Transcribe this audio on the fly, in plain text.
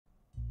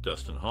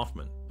Dustin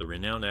Hoffman, the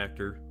renowned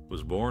actor,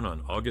 was born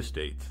on August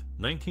 8,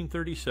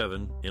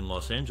 1937 in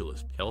Los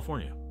Angeles,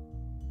 California.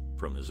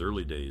 From his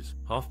early days,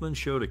 Hoffman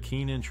showed a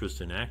keen interest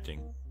in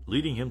acting,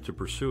 leading him to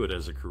pursue it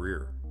as a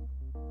career.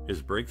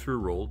 His breakthrough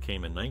role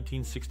came in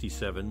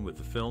 1967 with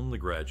the film The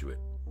Graduate,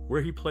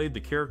 where he played the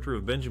character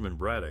of Benjamin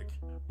Braddock,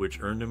 which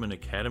earned him an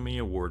Academy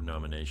Award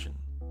nomination.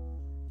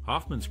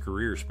 Hoffman's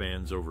career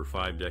spans over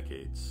 5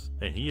 decades,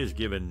 and he has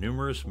given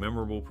numerous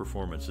memorable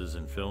performances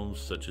in films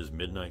such as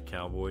Midnight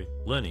Cowboy,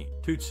 Lenny,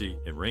 Tootsie,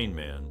 and Rain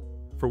Man,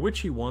 for which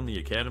he won the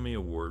Academy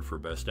Award for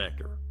Best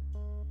Actor.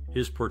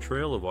 His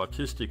portrayal of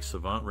autistic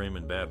savant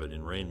Raymond Babbitt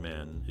in Rain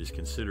Man is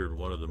considered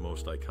one of the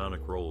most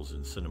iconic roles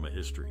in cinema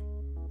history.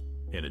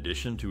 In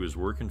addition to his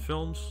work in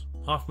films,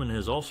 Hoffman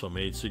has also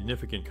made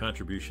significant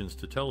contributions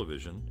to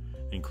television,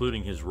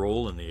 including his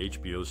role in the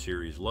HBO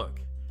series Luck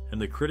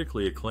and the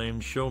critically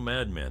acclaimed show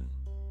Mad Men.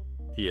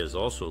 He has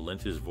also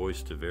lent his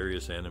voice to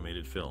various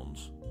animated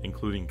films,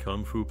 including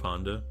Kung Fu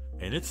Panda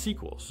and its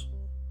sequels.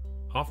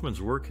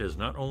 Hoffman's work has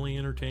not only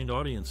entertained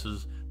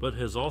audiences, but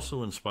has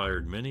also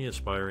inspired many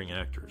aspiring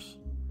actors.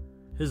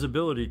 His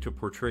ability to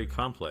portray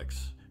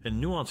complex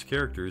and nuanced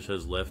characters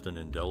has left an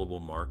indelible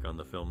mark on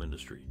the film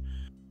industry.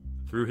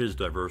 Through his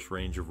diverse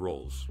range of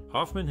roles,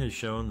 Hoffman has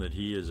shown that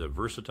he is a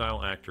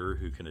versatile actor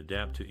who can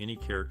adapt to any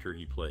character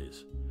he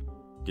plays.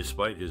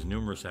 Despite his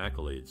numerous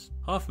accolades,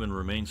 Hoffman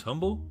remains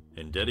humble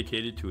and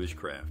dedicated to his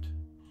craft.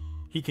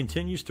 He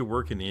continues to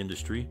work in the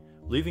industry,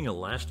 leaving a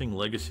lasting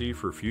legacy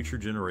for future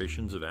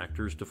generations of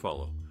actors to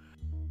follow.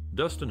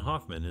 Dustin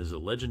Hoffman is a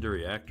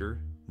legendary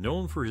actor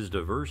known for his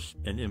diverse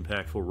and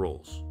impactful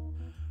roles.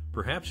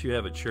 Perhaps you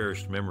have a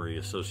cherished memory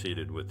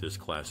associated with this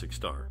classic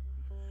star.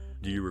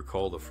 Do you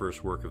recall the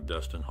first work of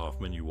Dustin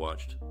Hoffman you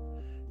watched?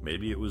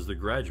 Maybe it was The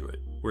Graduate,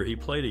 where he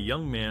played a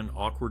young man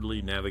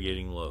awkwardly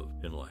navigating love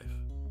in life.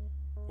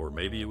 Or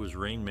maybe it was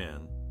Rain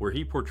Man, where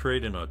he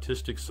portrayed an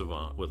autistic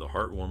savant with a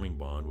heartwarming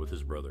bond with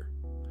his brother.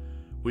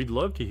 We'd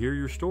love to hear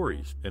your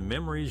stories and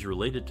memories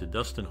related to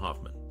Dustin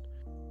Hoffman.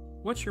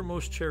 What's your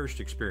most cherished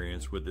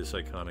experience with this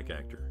iconic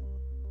actor?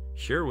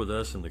 Share with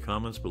us in the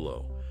comments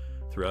below.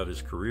 Throughout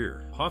his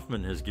career,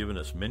 Hoffman has given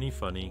us many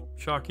funny,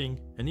 shocking,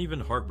 and even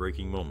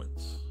heartbreaking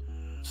moments.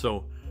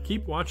 So,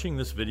 keep watching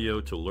this video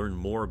to learn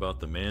more about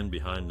the man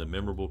behind the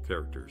memorable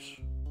characters.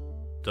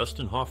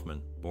 Dustin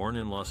Hoffman, born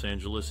in Los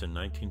Angeles in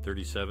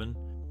 1937,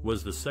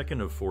 was the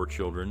second of 4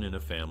 children in a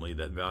family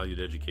that valued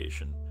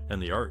education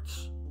and the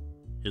arts.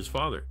 His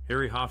father,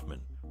 Harry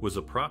Hoffman, was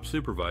a prop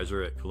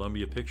supervisor at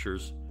Columbia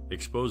Pictures,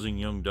 exposing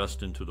young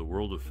Dustin to the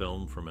world of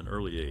film from an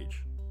early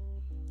age.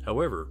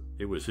 However,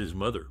 it was his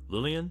mother,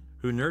 Lillian,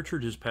 who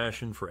nurtured his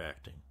passion for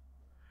acting.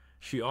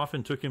 She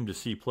often took him to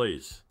see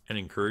plays and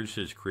encouraged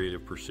his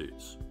creative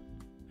pursuits.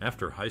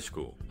 After high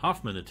school,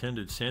 Hoffman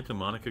attended Santa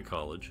Monica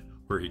College,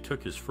 where he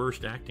took his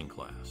first acting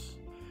class.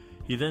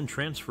 He then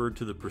transferred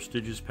to the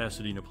prestigious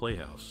Pasadena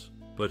Playhouse,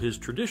 but his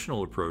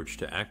traditional approach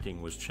to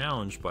acting was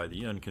challenged by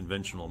the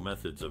unconventional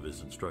methods of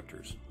his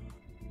instructors.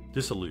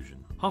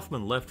 Disillusioned,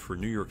 Hoffman left for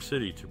New York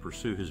City to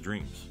pursue his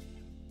dreams.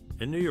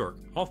 In New York,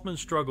 Hoffman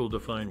struggled to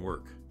find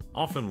work,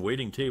 often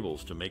waiting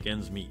tables to make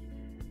ends meet.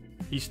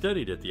 He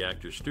studied at the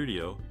Actors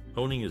Studio,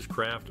 honing his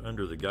craft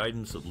under the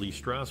guidance of Lee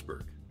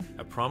Strasberg,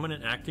 a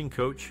prominent acting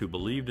coach who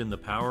believed in the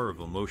power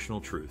of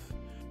emotional truth.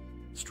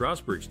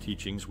 Strasberg's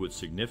teachings would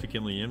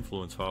significantly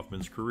influence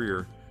Hoffman's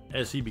career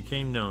as he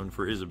became known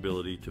for his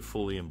ability to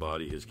fully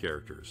embody his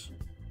characters.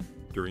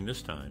 During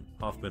this time,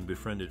 Hoffman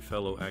befriended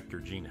fellow actor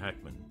Gene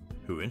Hackman,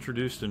 who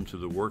introduced him to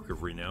the work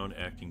of renowned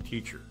acting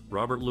teacher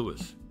Robert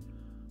Lewis.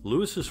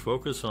 Lewis's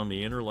focus on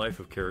the inner life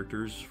of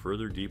characters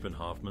further deepened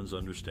Hoffman's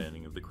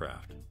understanding of the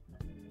craft.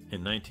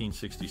 In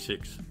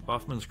 1966,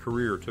 Hoffman's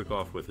career took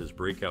off with his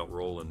breakout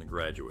role in The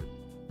Graduate,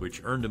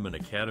 which earned him an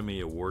Academy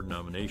Award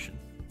nomination.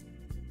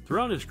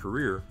 Throughout his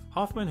career,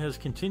 Hoffman has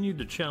continued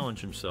to challenge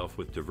himself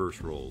with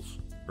diverse roles,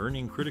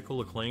 earning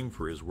critical acclaim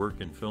for his work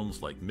in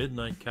films like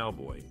Midnight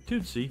Cowboy,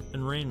 Tootsie,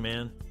 and Rain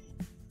Man.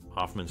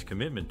 Hoffman's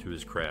commitment to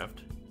his craft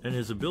and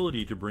his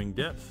ability to bring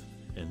depth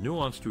and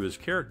nuance to his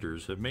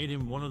characters have made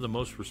him one of the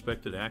most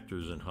respected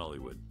actors in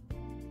Hollywood.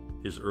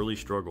 His early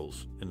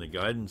struggles and the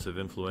guidance of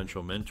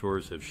influential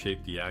mentors have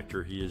shaped the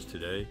actor he is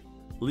today,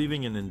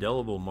 leaving an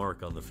indelible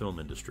mark on the film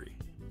industry.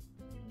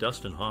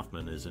 Dustin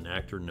Hoffman is an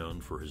actor known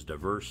for his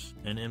diverse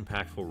and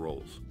impactful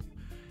roles.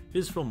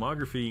 His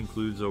filmography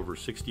includes over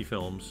 60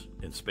 films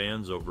and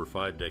spans over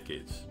 5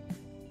 decades.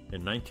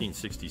 In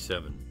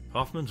 1967,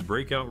 Hoffman's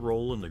breakout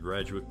role in The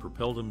Graduate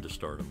propelled him to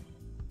stardom.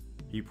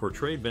 He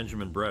portrayed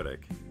Benjamin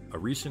Braddock, a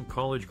recent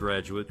college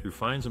graduate who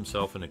finds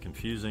himself in a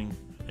confusing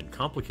and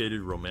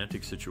complicated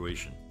romantic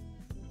situation.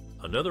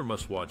 Another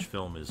must-watch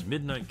film is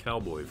Midnight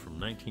Cowboy from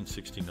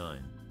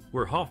 1969,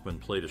 where Hoffman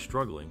played a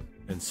struggling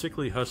and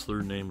sickly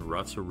hustler named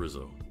Ratso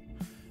Rizzo.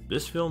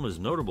 This film is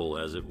notable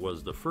as it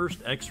was the first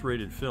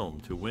X-rated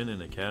film to win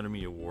an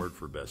Academy Award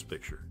for Best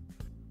Picture.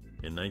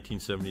 In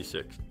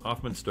 1976,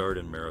 Hoffman starred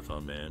in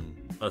Marathon Man,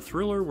 a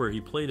thriller where he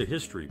played a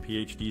history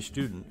PhD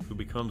student who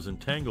becomes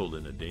entangled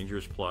in a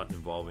dangerous plot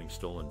involving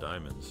stolen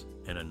diamonds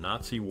and a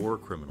Nazi war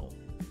criminal.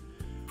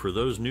 For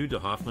those new to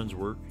Hoffman's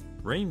work,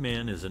 Rain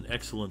Man is an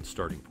excellent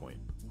starting point.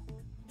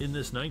 In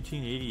this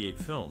 1988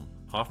 film,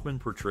 Hoffman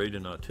portrayed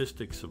an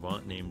autistic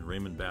savant named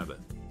Raymond Babbitt,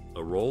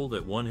 a role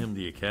that won him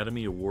the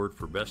Academy Award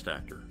for Best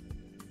Actor.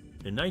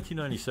 In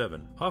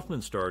 1997,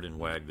 Hoffman starred in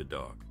Wag the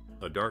Dog,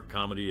 a dark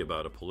comedy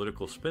about a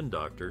political spin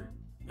doctor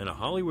and a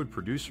Hollywood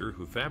producer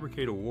who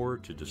fabricate a war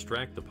to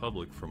distract the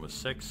public from a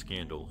sex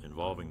scandal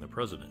involving the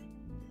president.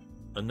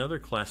 Another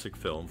classic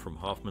film from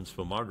Hoffman's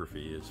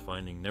filmography is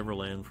Finding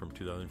Neverland from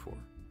 2004.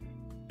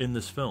 In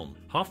this film,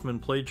 Hoffman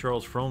played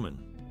Charles Frohman,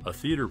 a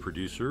theater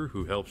producer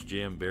who helps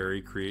J.M.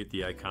 Barrie create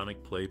the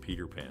iconic play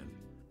Peter Pan.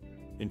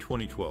 In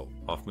 2012,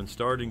 Hoffman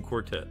starred in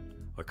Quartet,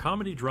 a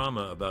comedy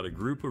drama about a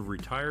group of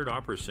retired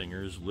opera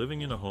singers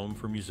living in a home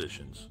for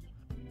musicians.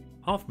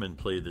 Hoffman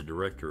played the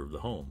director of the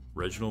home,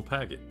 Reginald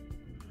Paget.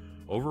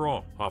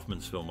 Overall,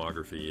 Hoffman's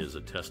filmography is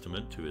a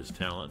testament to his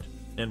talent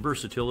and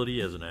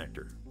versatility as an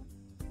actor.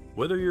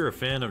 Whether you're a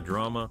fan of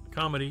drama,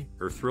 comedy,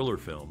 or thriller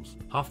films,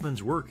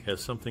 Hoffman's work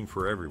has something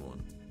for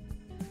everyone.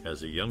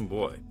 As a young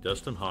boy,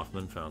 Dustin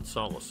Hoffman found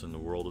solace in the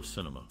world of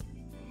cinema.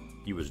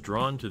 He was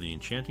drawn to the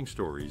enchanting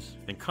stories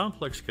and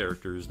complex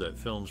characters that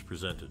films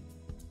presented.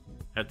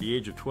 At the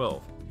age of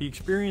 12, he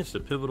experienced a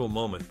pivotal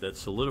moment that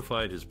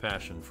solidified his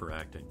passion for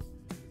acting.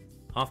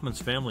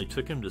 Hoffman's family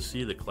took him to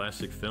see the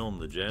classic film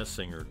The Jazz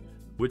Singer,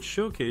 which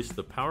showcased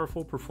the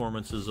powerful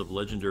performances of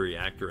legendary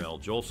actor Al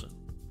Jolson.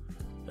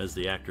 As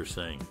the actor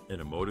sang and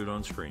emoted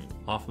on screen,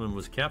 Hoffman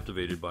was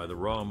captivated by the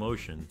raw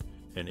emotion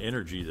and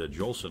energy that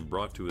Jolson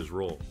brought to his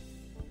role.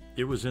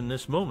 It was in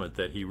this moment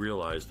that he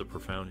realized the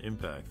profound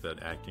impact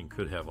that acting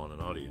could have on an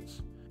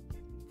audience.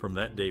 From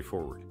that day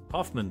forward,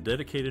 Hoffman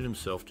dedicated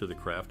himself to the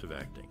craft of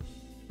acting.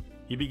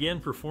 He began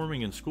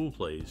performing in school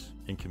plays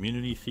and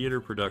community theater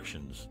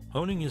productions,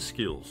 honing his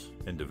skills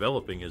and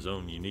developing his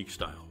own unique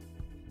style.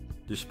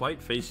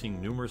 Despite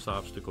facing numerous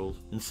obstacles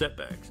and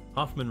setbacks,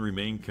 Hoffman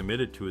remained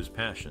committed to his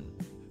passion,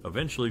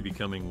 eventually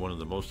becoming one of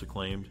the most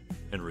acclaimed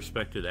and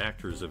respected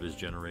actors of his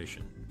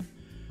generation.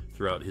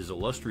 Throughout his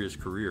illustrious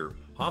career,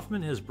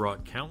 Hoffman has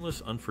brought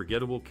countless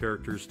unforgettable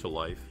characters to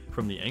life,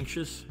 from the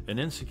anxious and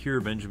insecure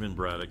Benjamin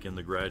Braddock in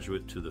The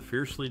Graduate to the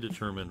fiercely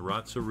determined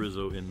Ratso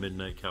Rizzo in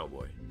Midnight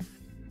Cowboy.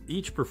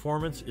 Each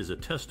performance is a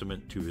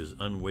testament to his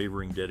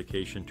unwavering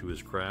dedication to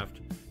his craft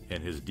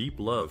and his deep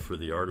love for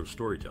the art of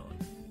storytelling.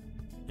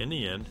 In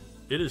the end,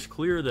 it is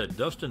clear that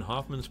Dustin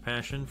Hoffman's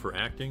passion for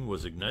acting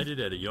was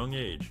ignited at a young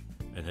age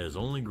and has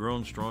only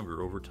grown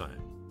stronger over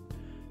time.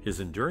 His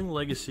enduring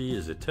legacy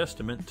is a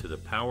testament to the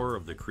power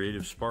of the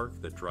creative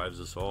spark that drives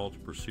us all to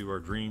pursue our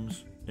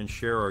dreams and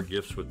share our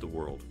gifts with the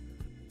world.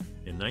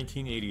 In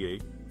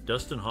 1988,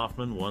 Dustin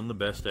Hoffman won the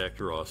Best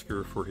Actor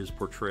Oscar for his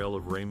portrayal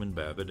of Raymond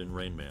Babbitt in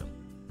Rain Man.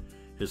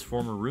 His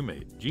former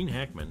roommate, Gene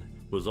Hackman,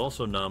 was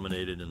also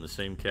nominated in the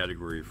same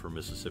category for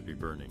Mississippi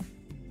Burning.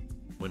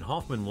 When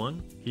Hoffman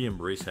won, he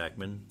embraced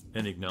Hackman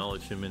and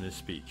acknowledged him in his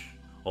speech,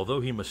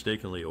 although he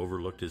mistakenly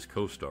overlooked his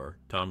co-star,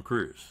 Tom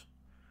Cruise.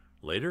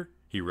 Later,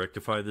 he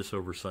rectified this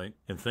oversight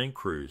and thanked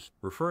Cruise,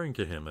 referring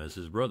to him as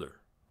his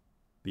brother.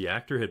 The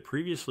actor had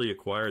previously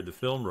acquired the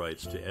film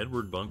rights to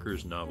Edward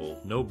Bunker's novel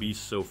No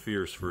Beast So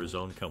Fierce for his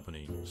own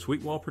company,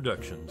 Sweetwall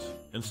Productions,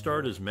 and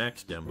starred as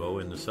Max Dembo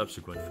in the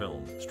subsequent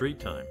film, Straight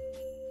Time.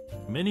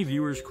 Many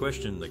viewers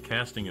questioned the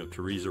casting of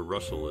Theresa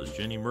Russell as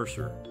Jenny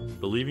Mercer,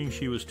 believing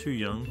she was too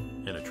young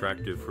and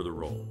attractive for the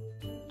role.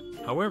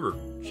 However,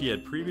 she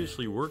had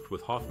previously worked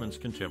with Hoffman's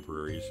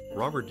contemporaries,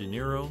 Robert De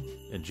Niro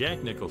and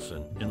Jack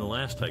Nicholson, in The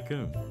Last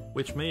Tycoon,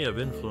 which may have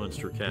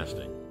influenced her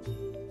casting.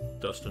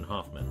 Dustin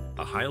Hoffman,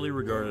 a highly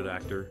regarded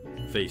actor,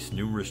 faced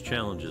numerous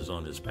challenges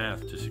on his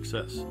path to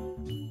success.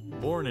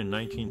 Born in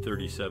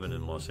 1937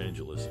 in Los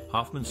Angeles,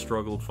 Hoffman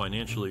struggled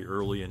financially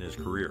early in his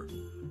career.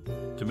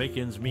 To make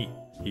ends meet,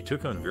 he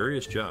took on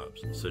various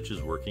jobs, such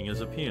as working as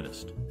a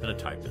pianist and a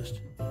typist.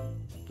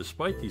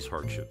 Despite these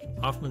hardships,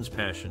 Hoffman's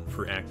passion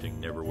for acting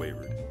never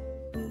wavered.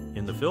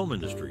 In the film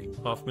industry,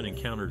 Hoffman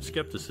encountered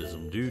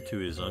skepticism due to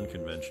his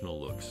unconventional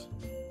looks.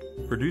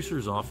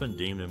 Producers often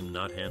deemed him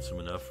not handsome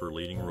enough for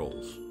leading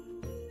roles.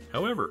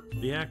 However,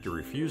 the actor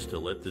refused to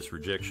let this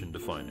rejection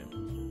define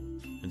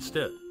him.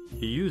 Instead,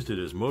 he used it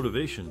as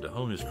motivation to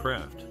hone his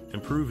craft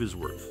and prove his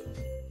worth.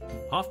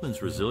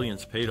 Hoffman's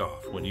resilience paid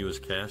off when he was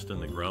cast in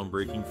the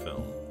groundbreaking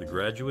film The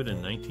Graduate in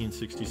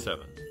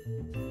 1967.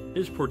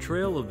 His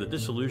portrayal of the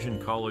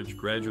disillusioned college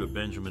graduate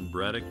Benjamin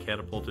Braddock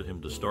catapulted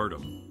him to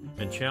stardom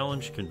and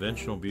challenged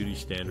conventional beauty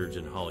standards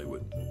in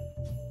Hollywood.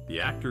 The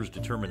actor's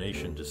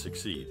determination to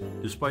succeed,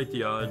 despite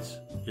the odds,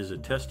 is a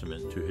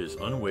testament to his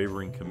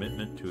unwavering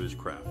commitment to his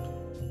craft.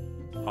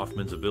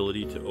 Hoffman's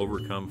ability to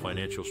overcome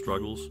financial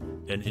struggles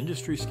and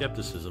industry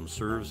skepticism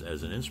serves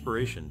as an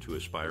inspiration to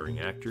aspiring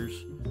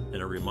actors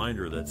and a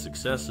reminder that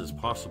success is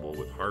possible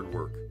with hard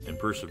work and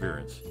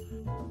perseverance.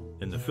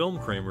 In the film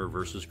Kramer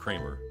vs.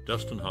 Kramer,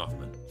 Dustin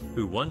Hoffman,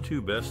 who won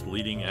 2 Best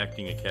Leading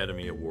Acting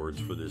Academy Awards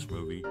for this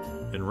movie,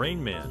 and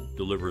Rain Man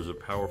delivers a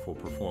powerful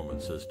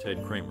performance as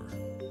Ted Kramer.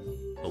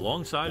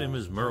 Alongside him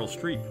is Meryl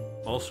Streep,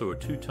 also a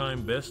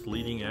 2-time Best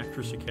Leading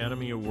Actress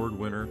Academy Award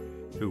winner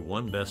who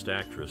won Best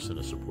Actress in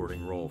a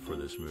Supporting Role for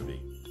this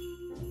movie.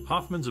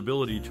 Hoffman's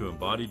ability to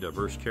embody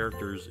diverse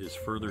characters is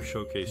further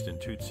showcased in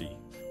Tootsie,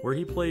 where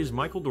he plays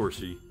Michael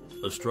Dorsey,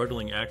 a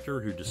struggling actor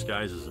who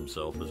disguises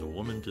himself as a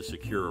woman to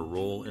secure a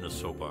role in a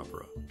soap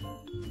opera.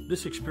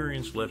 This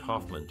experience led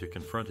Hoffman to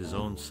confront his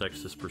own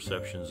sexist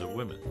perceptions of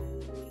women.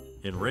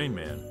 In Rain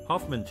Man,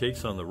 Hoffman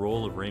takes on the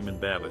role of Raymond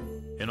Babbitt,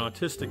 an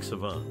autistic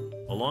savant,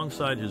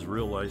 alongside his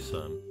real-life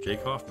son,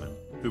 Jake Hoffman,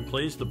 who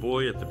plays the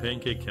boy at the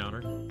pancake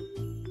counter.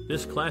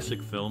 This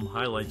classic film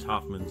highlights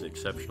Hoffman's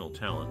exceptional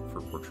talent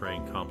for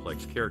portraying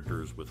complex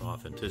characters with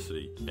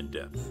authenticity and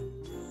depth.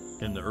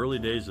 In the early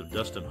days of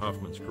Dustin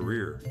Hoffman's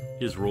career,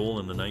 his role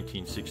in the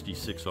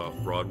 1966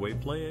 off-Broadway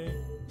play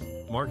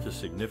marked a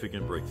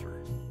significant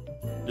breakthrough.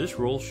 This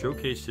role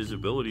showcased his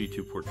ability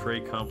to portray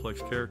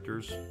complex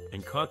characters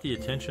and caught the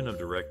attention of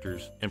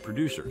directors and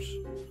producers.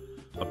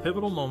 A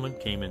pivotal moment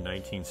came in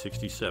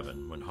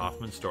 1967 when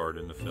Hoffman starred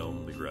in the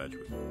film The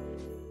Graduate.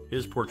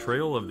 His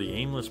portrayal of the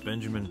aimless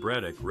Benjamin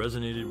Braddock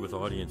resonated with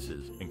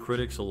audiences and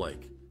critics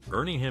alike,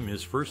 earning him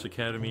his first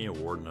Academy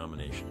Award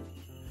nomination.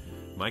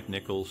 Mike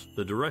Nichols,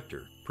 the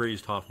director,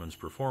 praised Hoffman's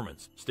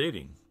performance,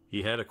 stating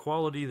he had a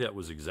quality that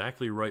was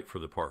exactly right for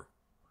the part.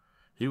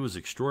 He was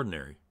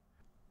extraordinary.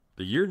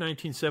 The year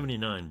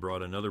 1979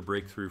 brought another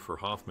breakthrough for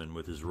Hoffman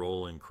with his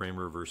role in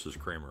Kramer vs.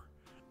 Kramer.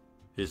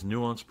 His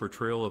nuanced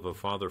portrayal of a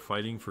father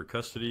fighting for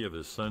custody of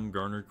his son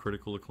garnered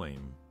critical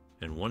acclaim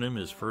and won him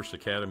his first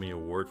Academy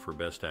Award for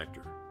Best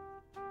Actor.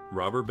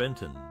 Robert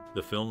Benton,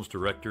 the film's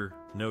director,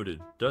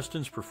 noted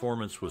Dustin's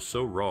performance was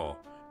so raw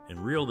and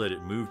real that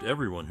it moved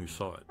everyone who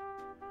saw it.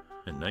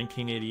 In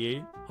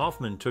 1988,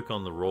 Hoffman took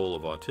on the role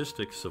of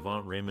autistic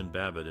savant Raymond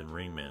Babbitt in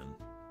Rain Man.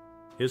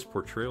 His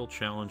portrayal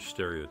challenged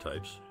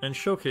stereotypes and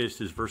showcased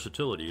his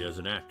versatility as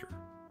an actor.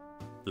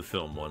 The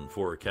film won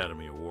 4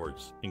 Academy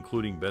Awards,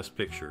 including Best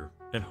Picture,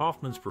 and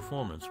Hoffman's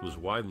performance was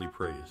widely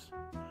praised.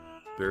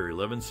 Barry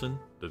Levinson,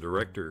 the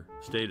director,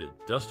 stated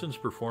Dustin's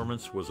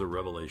performance was a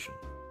revelation.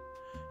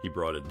 He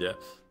brought a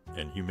depth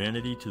and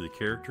humanity to the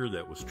character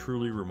that was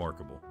truly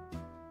remarkable.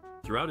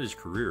 Throughout his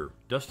career,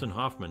 Dustin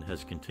Hoffman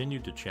has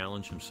continued to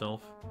challenge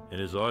himself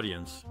and his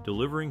audience,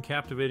 delivering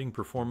captivating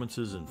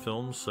performances in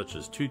films such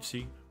as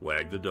Tootsie,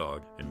 Wag the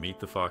Dog, and Meet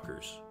the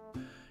Fockers.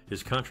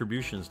 His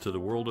contributions to the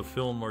world of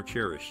film are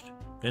cherished,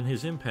 and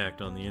his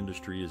impact on the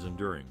industry is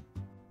enduring.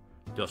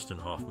 Dustin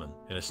Hoffman,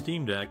 an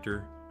esteemed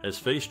actor, has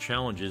faced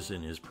challenges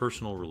in his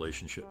personal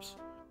relationships.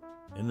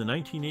 In the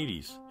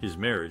 1980s, his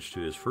marriage to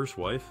his first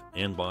wife,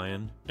 Ann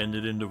Byon,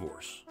 ended in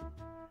divorce.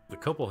 The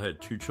couple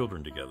had 2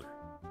 children together.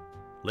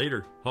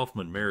 Later,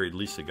 Hoffman married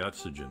Lisa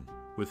Gottsagen,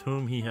 with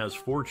whom he has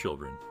 4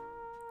 children.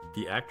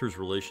 The actors'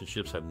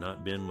 relationships have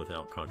not been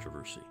without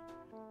controversy.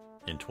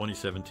 In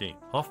 2017,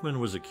 Hoffman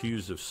was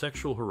accused of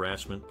sexual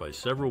harassment by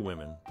several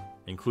women,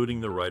 including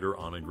the writer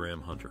Anna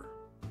Graham Hunter.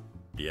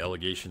 The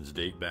allegations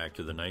date back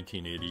to the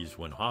 1980s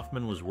when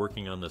Hoffman was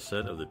working on the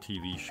set of the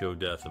TV show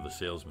Death of a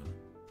Salesman.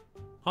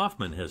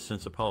 Hoffman has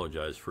since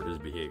apologized for his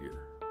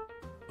behavior.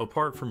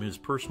 Apart from his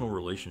personal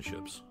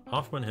relationships,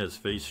 Hoffman has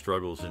faced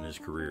struggles in his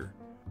career.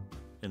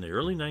 In the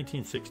early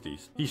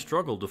 1960s, he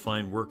struggled to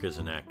find work as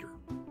an actor.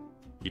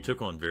 He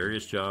took on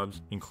various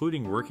jobs,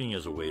 including working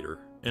as a waiter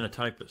and a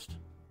typist.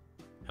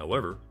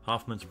 However,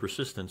 Hoffman's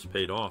persistence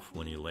paid off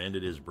when he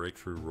landed his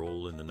breakthrough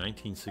role in the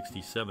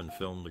 1967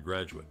 film The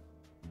Graduate.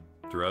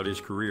 Throughout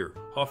his career,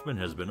 Hoffman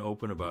has been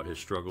open about his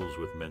struggles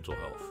with mental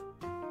health.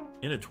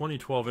 In a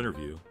 2012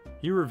 interview,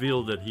 he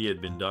revealed that he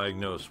had been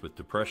diagnosed with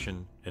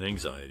depression and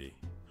anxiety.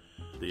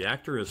 The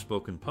actor has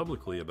spoken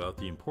publicly about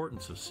the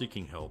importance of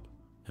seeking help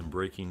and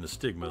breaking the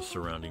stigma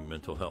surrounding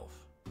mental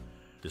health.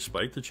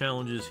 Despite the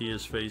challenges he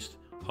has faced,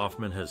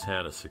 Hoffman has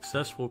had a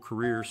successful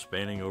career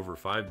spanning over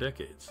 5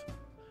 decades.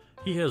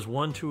 He has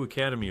won 2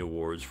 Academy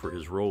Awards for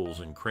his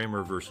roles in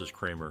Kramer vs.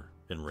 Kramer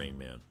and Rain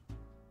Man.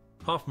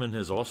 Hoffman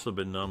has also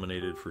been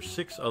nominated for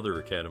 6 other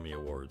Academy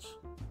Awards.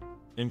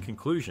 In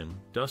conclusion,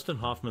 Dustin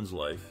Hoffman's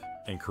life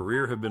and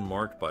career have been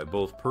marked by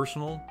both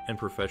personal and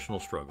professional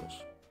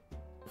struggles.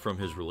 From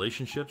his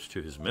relationships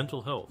to his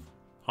mental health,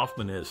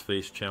 Hoffman has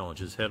faced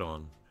challenges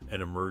head-on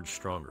and emerged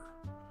stronger.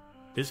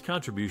 His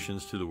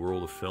contributions to the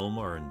world of film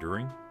are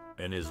enduring,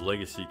 and his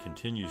legacy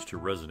continues to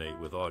resonate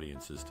with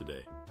audiences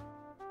today.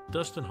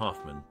 Dustin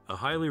Hoffman, a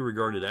highly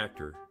regarded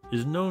actor,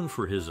 is known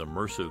for his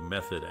immersive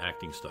method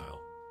acting style.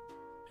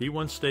 He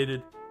once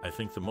stated, "I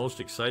think the most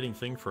exciting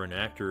thing for an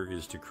actor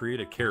is to create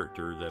a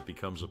character that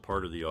becomes a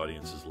part of the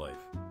audience's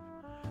life."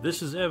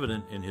 This is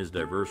evident in his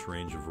diverse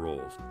range of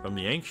roles, from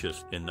the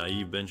anxious and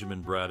naive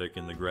Benjamin Braddock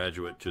in The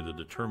Graduate to the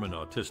determined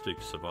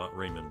autistic savant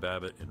Raymond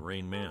Babbitt in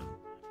Rain Man.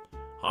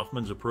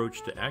 Hoffman's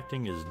approach to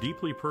acting is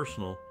deeply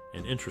personal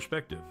and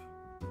introspective.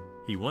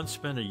 He once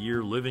spent a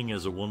year living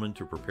as a woman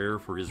to prepare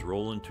for his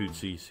role in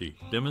Tootsie,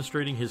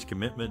 demonstrating his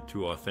commitment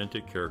to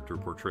authentic character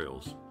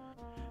portrayals.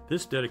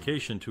 This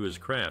dedication to his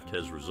craft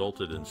has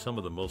resulted in some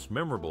of the most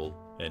memorable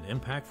and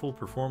impactful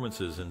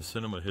performances in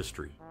cinema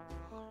history.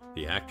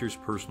 The actor's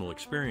personal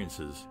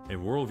experiences and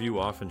worldview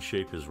often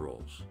shape his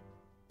roles.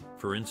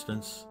 For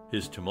instance,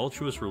 his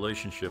tumultuous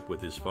relationship with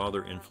his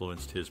father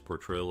influenced his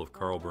portrayal of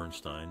Carl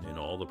Bernstein in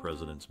All the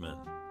President's Men.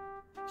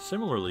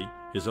 Similarly,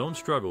 his own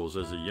struggles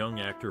as a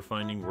young actor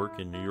finding work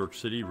in New York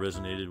City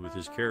resonated with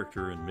his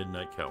character in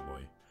Midnight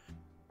Cowboy.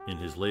 In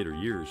his later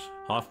years,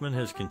 Hoffman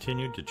has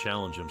continued to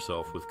challenge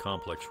himself with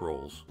complex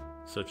roles,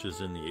 such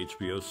as in the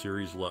HBO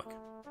series Luck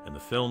and the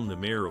film The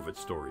Meyerowitz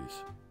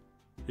Stories.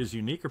 His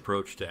unique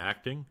approach to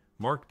acting,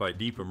 marked by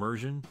deep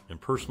immersion and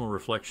personal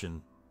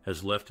reflection,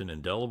 has left an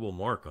indelible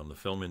mark on the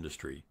film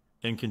industry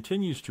and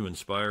continues to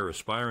inspire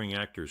aspiring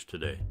actors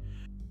today.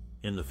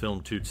 In the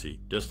film Tootsie,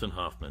 Dustin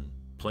Hoffman,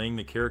 playing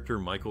the character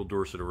Michael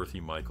Dorothy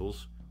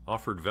Michaels,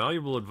 offered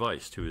valuable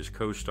advice to his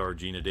co-star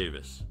Gina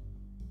Davis.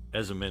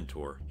 As a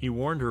mentor, he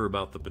warned her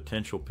about the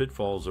potential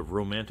pitfalls of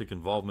romantic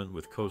involvement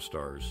with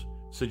co-stars,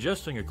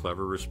 suggesting a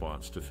clever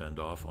response to fend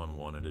off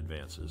unwanted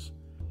advances.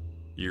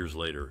 Years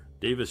later,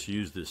 Davis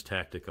used this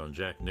tactic on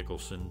Jack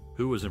Nicholson,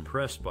 who was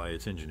impressed by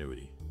its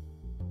ingenuity.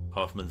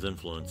 Hoffman's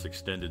influence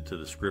extended to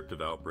the script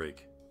of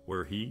Outbreak,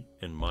 where he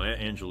and Maya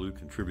Angelou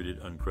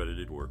contributed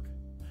uncredited work.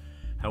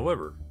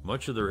 However,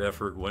 much of their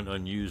effort went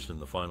unused in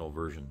the final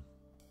version.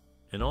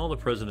 In All the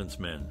President's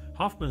Men,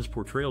 Hoffman's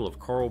portrayal of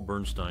Carl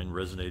Bernstein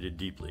resonated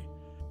deeply.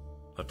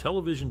 A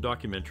television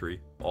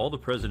documentary, All the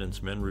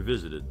President's Men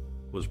Revisited,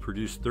 was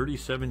produced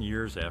 37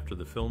 years after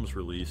the film's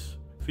release,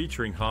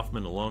 featuring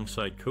Hoffman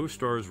alongside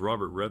co-stars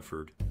Robert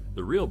Redford,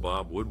 the real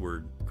Bob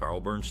Woodward,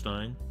 Carl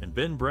Bernstein, and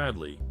Ben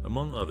Bradlee,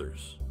 among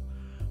others.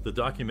 The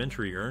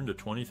documentary earned a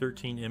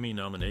 2013 Emmy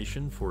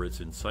nomination for its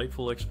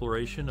insightful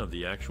exploration of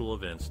the actual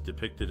events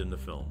depicted in the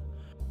film.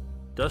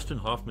 Dustin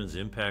Hoffman's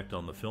impact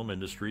on the film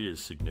industry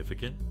is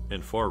significant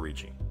and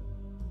far-reaching.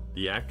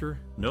 The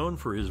actor, known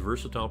for his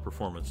versatile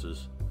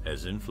performances,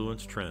 has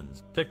influenced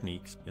trends,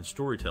 techniques, and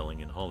storytelling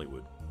in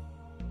Hollywood.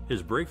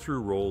 His breakthrough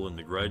role in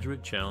The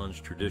Graduate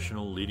challenged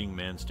traditional leading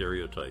man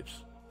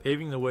stereotypes,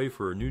 paving the way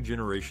for a new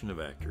generation of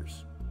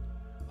actors.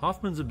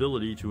 Hoffman's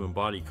ability to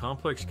embody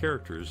complex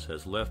characters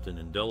has left an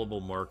indelible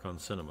mark on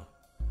cinema.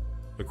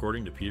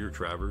 According to Peter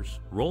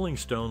Travers, Rolling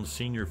Stone's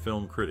senior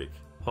film critic,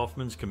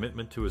 Hoffman's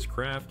commitment to his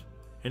craft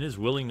and his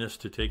willingness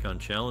to take on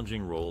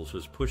challenging roles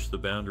has pushed the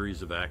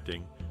boundaries of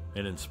acting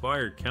and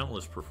inspired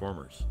countless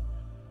performers.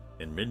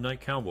 In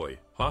Midnight Cowboy,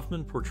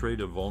 Hoffman portrayed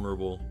a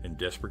vulnerable and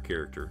desperate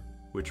character,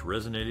 which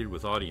resonated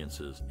with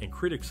audiences and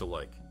critics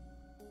alike.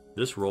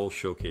 This role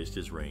showcased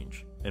his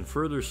range and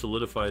further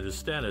solidified his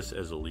status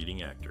as a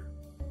leading actor.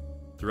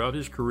 Throughout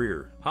his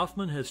career,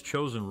 Hoffman has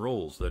chosen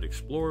roles that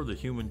explore the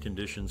human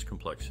condition's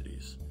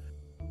complexities.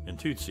 In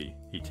Tootsie,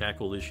 he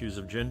tackled issues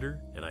of gender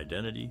and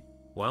identity,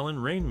 while in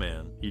Rain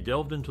Man, he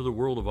delved into the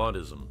world of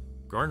autism,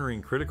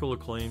 garnering critical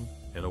acclaim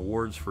and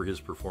awards for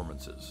his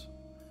performances.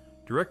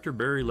 Director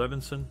Barry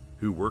Levinson,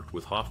 who worked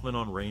with Hoffman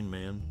on Rain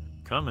Man,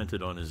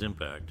 commented on his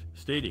impact,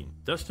 stating,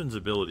 "Dustin's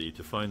ability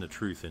to find the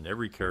truth in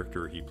every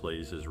character he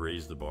plays has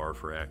raised the bar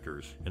for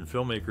actors and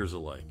filmmakers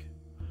alike.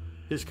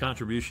 His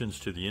contributions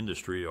to the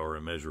industry are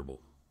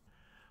immeasurable."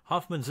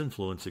 Hoffman's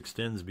influence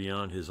extends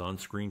beyond his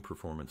on-screen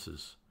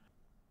performances.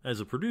 As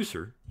a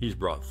producer, he's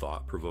brought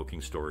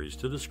thought-provoking stories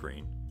to the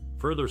screen,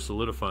 further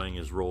solidifying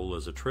his role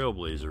as a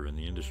trailblazer in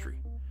the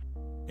industry.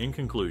 In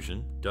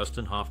conclusion,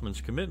 Dustin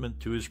Hoffman's commitment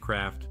to his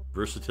craft,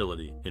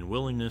 versatility, and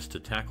willingness to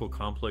tackle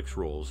complex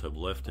roles have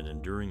left an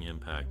enduring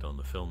impact on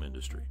the film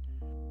industry.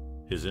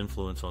 His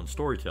influence on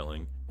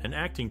storytelling and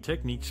acting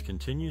techniques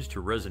continues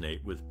to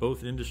resonate with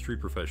both industry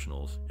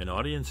professionals and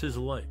audiences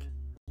alike.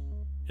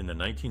 In the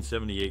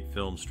 1978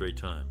 film Straight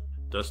Time,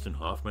 Dustin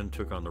Hoffman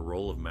took on the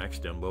role of Max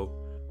Dembo,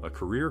 a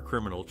career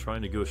criminal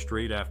trying to go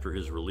straight after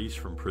his release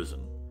from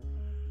prison.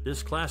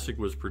 This classic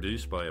was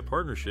produced by a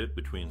partnership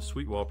between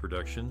Sweetwall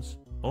Productions,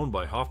 owned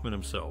by Hoffman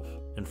himself,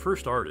 and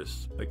First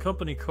Artists, a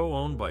company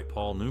co-owned by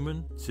Paul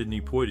Newman, Sidney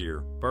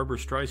Poitier, Barbra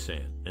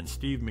Streisand, and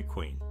Steve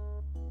McQueen.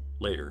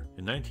 Later,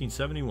 in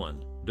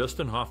 1971,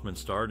 Dustin Hoffman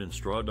starred in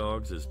Straw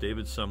Dogs as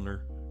David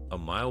Sumner, a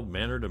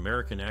mild-mannered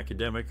American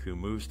academic who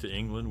moves to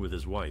England with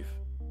his wife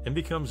and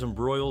becomes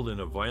embroiled in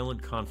a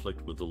violent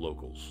conflict with the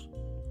locals.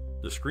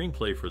 The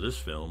screenplay for this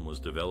film was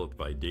developed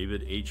by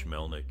David H.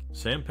 Melnick,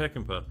 Sam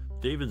Peckinpah,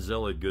 David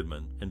Zella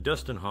Goodman, and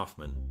Dustin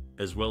Hoffman,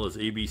 as well as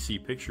ABC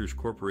Pictures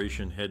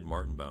Corporation head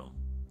Martin Baum.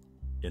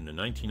 In the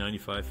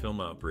 1995 film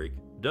Outbreak,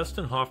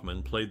 Dustin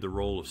Hoffman played the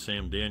role of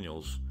Sam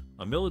Daniels,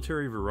 a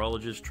military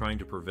virologist trying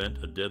to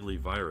prevent a deadly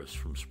virus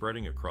from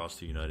spreading across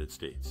the United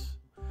States.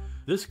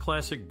 This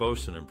classic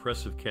boasts an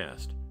impressive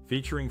cast,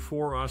 featuring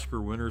 4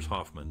 Oscar winners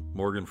Hoffman,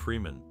 Morgan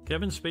Freeman,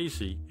 Kevin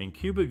Spacey, and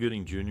Cuba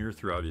Gooding Jr.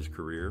 Throughout his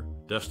career,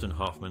 Dustin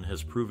Hoffman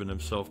has proven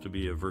himself to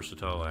be a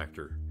versatile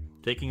actor,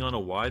 taking on a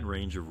wide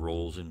range of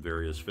roles in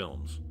various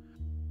films.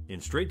 In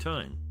Straight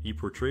Time, he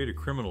portrayed a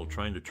criminal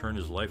trying to turn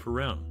his life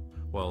around,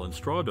 while in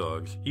Straw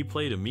Dogs, he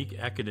played a meek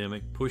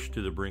academic pushed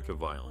to the brink of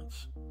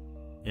violence.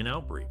 In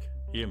Outbreak,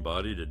 he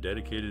embodied a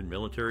dedicated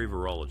military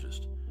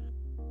virologist.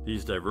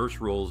 These diverse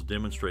roles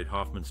demonstrate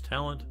Hoffman's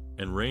talent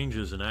and range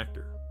as an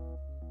actor.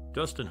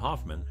 Dustin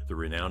Hoffman, the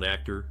renowned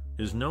actor,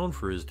 is known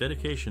for his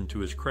dedication to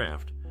his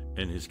craft,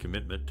 and his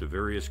commitment to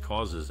various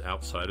causes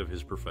outside of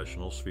his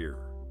professional sphere.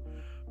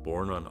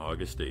 Born on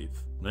August 8,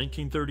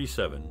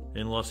 1937,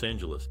 in Los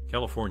Angeles,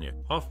 California,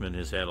 Hoffman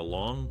has had a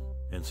long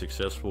and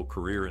successful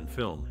career in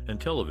film and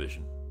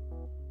television.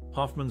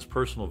 Hoffman's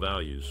personal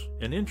values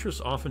and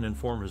interests often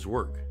inform his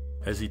work,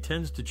 as he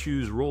tends to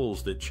choose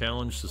roles that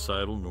challenge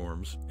societal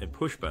norms and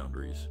push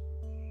boundaries.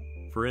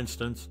 For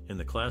instance, in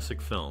the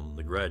classic film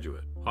The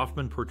Graduate,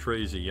 Hoffman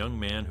portrays a young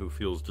man who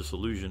feels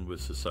disillusioned with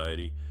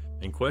society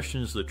and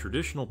questions the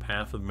traditional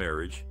path of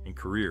marriage and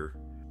career.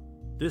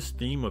 This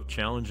theme of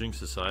challenging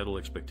societal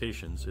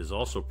expectations is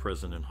also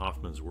present in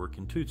Hoffman's work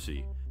in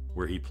Tootsie,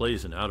 where he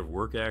plays an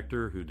out-of-work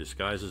actor who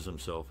disguises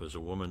himself as a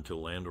woman to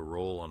land a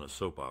role on a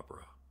soap opera.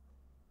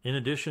 In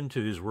addition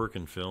to his work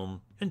in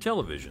film and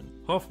television,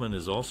 Hoffman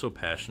is also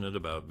passionate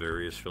about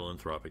various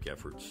philanthropic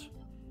efforts.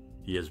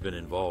 He has been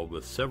involved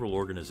with several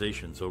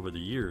organizations over the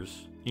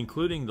years,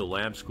 including the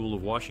Lab School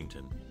of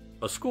Washington,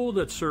 a school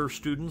that serves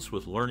students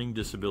with learning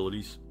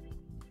disabilities.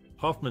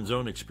 Hoffman's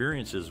own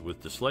experiences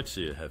with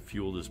dyslexia have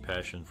fueled his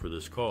passion for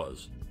this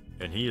cause,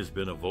 and he has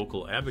been a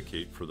vocal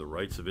advocate for the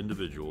rights of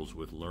individuals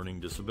with learning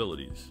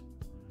disabilities.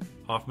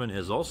 Hoffman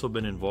has also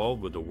been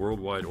involved with the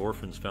Worldwide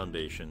Orphans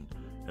Foundation,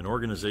 an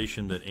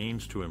organization that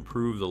aims to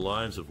improve the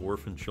lives of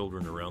orphan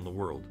children around the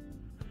world.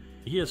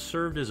 He has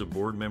served as a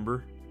board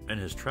member and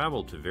has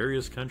traveled to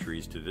various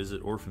countries to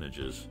visit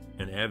orphanages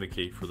and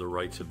advocate for the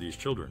rights of these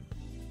children.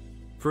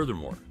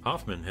 Furthermore,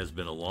 Hoffman has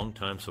been a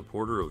longtime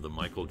supporter of the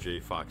Michael J.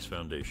 Fox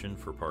Foundation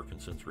for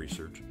Parkinson's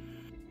Research.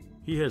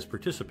 He has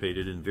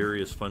participated in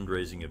various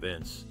fundraising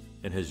events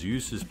and has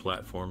used his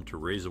platform to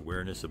raise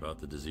awareness about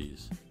the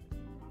disease.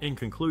 In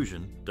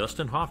conclusion,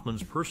 Dustin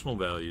Hoffman's personal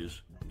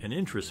values and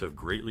interests have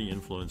greatly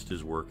influenced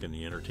his work in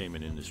the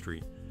entertainment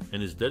industry,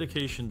 and his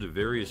dedication to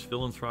various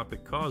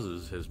philanthropic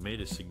causes has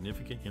made a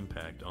significant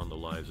impact on the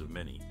lives of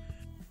many.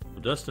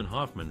 Dustin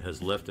Hoffman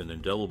has left an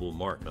indelible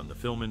mark on the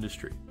film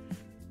industry.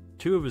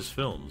 Two of his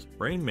films,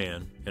 Rain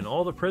Man and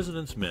All the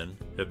President's Men,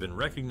 have been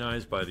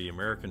recognized by the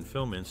American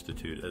Film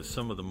Institute as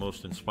some of the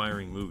most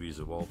inspiring movies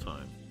of all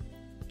time.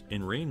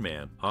 In Rain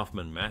Man,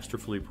 Hoffman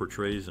masterfully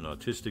portrays an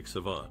autistic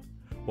savant,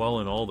 while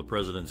in All the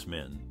President's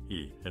Men,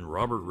 he and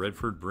Robert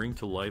Redford bring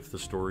to life the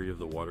story of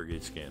the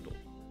Watergate scandal.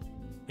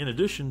 In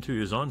addition to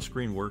his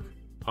on-screen work,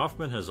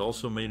 Hoffman has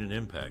also made an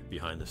impact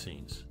behind the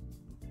scenes.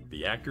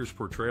 The actor's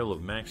portrayal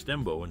of Max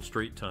Dembo in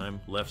Straight Time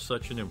left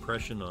such an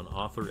impression on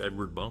author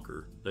Edward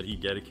Bunker that he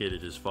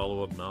dedicated his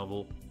follow-up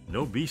novel,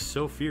 No Beast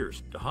So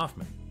Fierce, to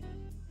Hoffman.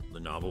 The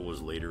novel was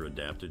later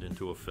adapted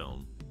into a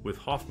film, with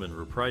Hoffman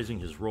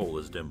reprising his role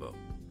as Dembo.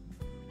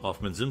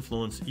 Hoffman's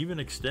influence even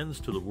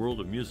extends to the world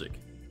of music.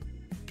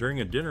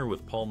 During a dinner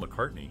with Paul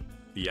McCartney,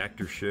 the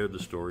actor shared the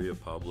story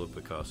of Pablo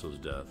Picasso's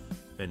death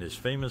and his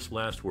famous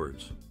last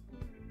words.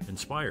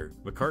 Inspired,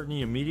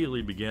 McCartney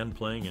immediately began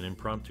playing an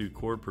impromptu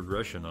chord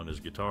progression on his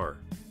guitar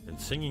and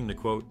singing the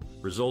quote,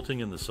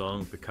 resulting in the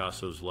song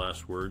Picasso's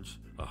Last Words,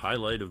 a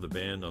highlight of the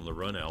band on the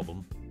Run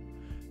album.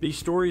 These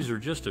stories are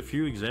just a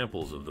few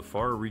examples of the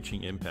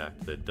far-reaching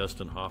impact that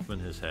Dustin Hoffman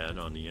has had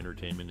on the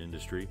entertainment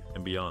industry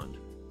and beyond.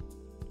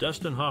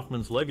 Dustin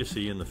Hoffman's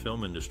legacy in the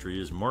film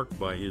industry is marked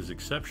by his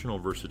exceptional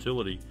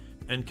versatility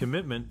and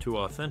commitment to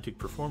authentic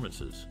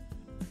performances.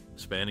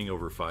 Spanning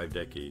over 5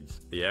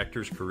 decades, the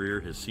actor's career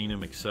has seen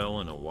him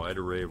excel in a wide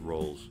array of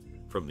roles,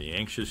 from the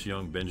anxious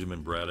young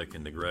Benjamin Braddock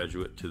in The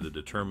Graduate to the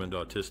determined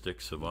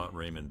autistic savant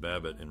Raymond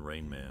Babbitt in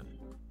Rain Man.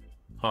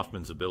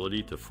 Hoffman's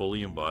ability to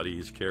fully embody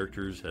his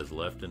characters has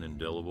left an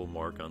indelible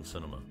mark on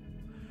cinema.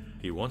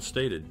 He once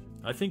stated,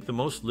 "I think the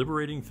most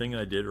liberating thing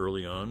I did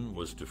early on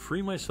was to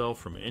free myself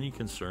from any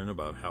concern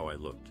about how I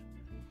looked."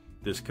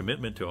 This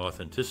commitment to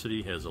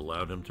authenticity has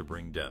allowed him to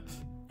bring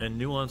depth and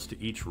nuance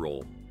to each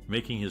role,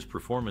 making his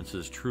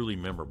performances truly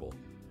memorable.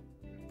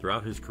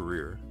 Throughout his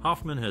career,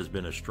 Hoffman has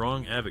been a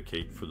strong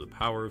advocate for the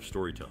power of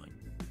storytelling.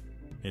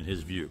 In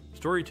his view,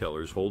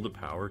 storytellers hold the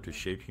power to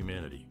shape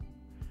humanity.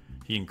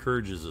 He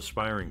encourages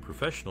aspiring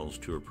professionals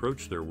to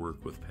approach their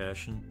work with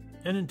passion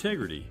and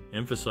integrity,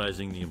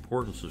 emphasizing the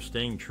importance of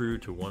staying true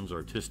to one's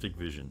artistic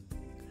vision.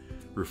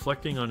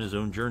 Reflecting on his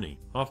own journey,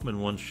 Hoffman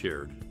once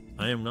shared,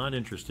 "I am not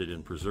interested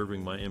in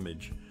preserving my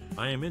image.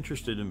 I am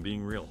interested in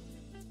being real."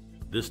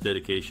 This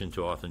dedication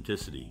to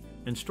authenticity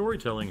and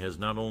storytelling has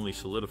not only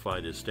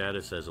solidified his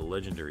status as a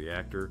legendary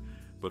actor,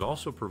 but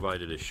also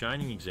provided a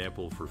shining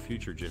example for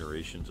future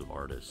generations of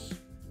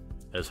artists.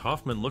 As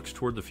Hoffman looks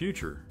toward the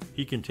future,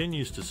 he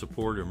continues to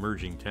support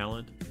emerging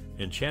talent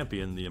and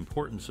champion the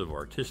importance of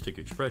artistic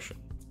expression.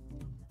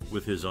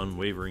 With his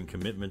unwavering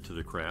commitment to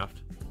the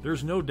craft,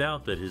 there's no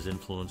doubt that his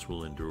influence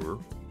will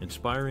endure,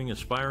 inspiring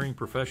aspiring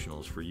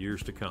professionals for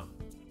years to come.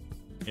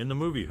 In the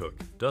movie Hook,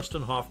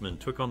 Dustin Hoffman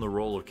took on the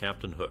role of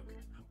Captain Hook,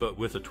 but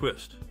with a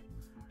twist.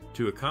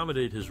 To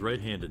accommodate his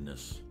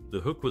right-handedness, the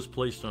hook was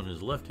placed on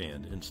his left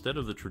hand instead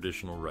of the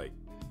traditional right.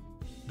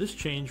 This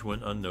change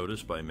went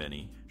unnoticed by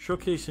many,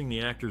 showcasing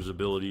the actor's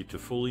ability to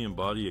fully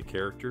embody a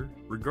character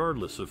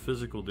regardless of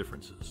physical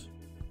differences.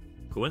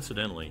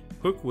 Coincidentally,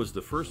 Hook was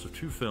the first of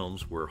 2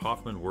 films where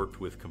Hoffman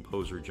worked with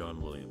composer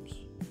John Williams.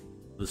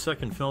 The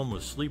second film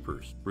was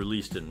Sleepers,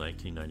 released in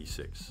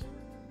 1996.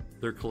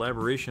 Their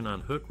collaboration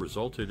on Hook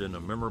resulted in a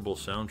memorable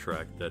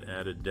soundtrack that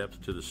added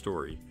depth to the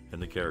story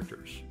and the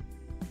characters.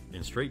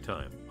 In Straight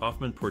Time,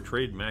 Hoffman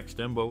portrayed Max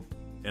Dembo,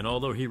 and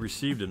although he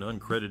received an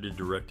uncredited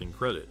directing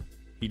credit,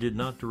 he did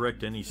not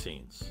direct any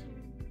scenes.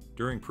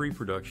 During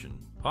pre-production,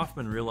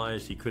 Hoffman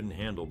realized he couldn't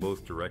handle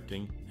both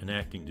directing and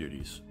acting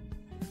duties.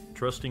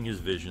 Trusting his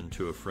vision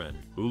to a friend,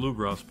 Ulu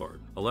Grossbard,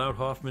 allowed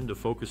Hoffman to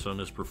focus on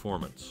his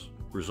performance,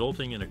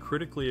 resulting in a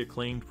critically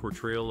acclaimed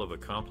portrayal of a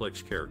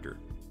complex character.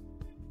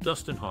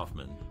 Dustin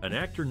Hoffman, an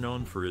actor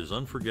known for his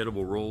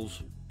unforgettable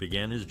roles,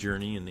 began his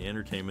journey in the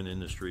entertainment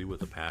industry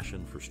with a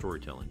passion for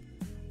storytelling.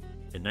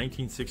 In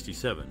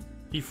 1967,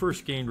 he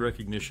first gained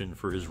recognition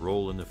for his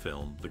role in the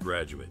film The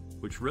Graduate,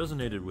 which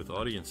resonated with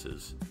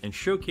audiences and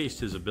showcased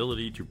his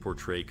ability to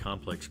portray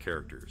complex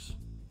characters.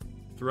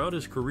 Throughout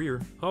his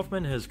career,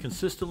 Hoffman has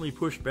consistently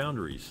pushed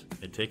boundaries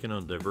and taken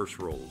on diverse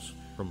roles,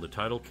 from the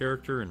title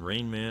character in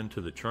Rain Man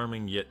to the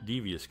charming yet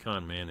devious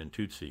con man in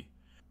Tootsie.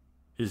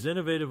 His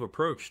innovative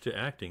approach to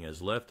acting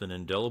has left an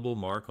indelible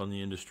mark on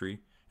the industry,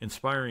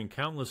 inspiring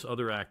countless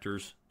other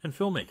actors and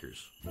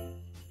filmmakers.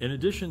 In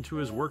addition to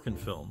his work in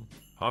film,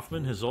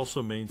 Hoffman has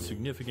also made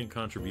significant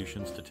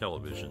contributions to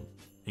television,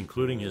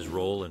 including his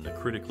role in the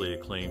critically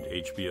acclaimed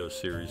HBO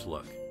series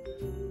Luck.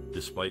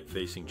 Despite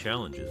facing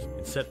challenges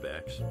and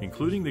setbacks,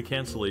 including the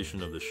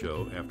cancellation of the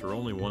show after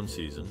only one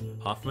season,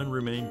 Hoffman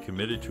remained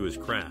committed to his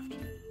craft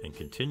and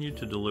continued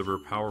to deliver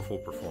powerful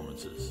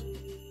performances.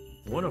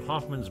 One of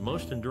Hoffman's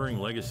most enduring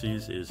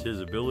legacies is his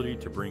ability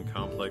to bring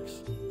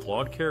complex,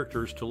 flawed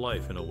characters to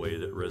life in a way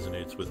that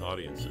resonates with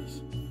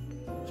audiences.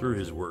 Through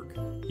his work,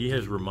 he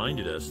has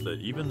reminded us that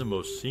even the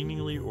most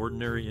seemingly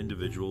ordinary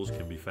individuals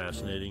can be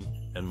fascinating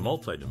and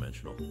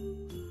multidimensional.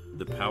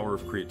 The power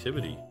of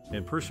creativity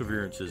and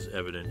perseverance is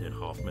evident in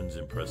Hoffman's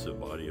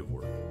impressive body of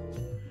work.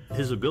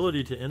 His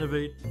ability to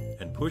innovate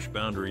and push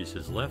boundaries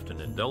has left an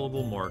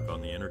indelible mark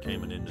on the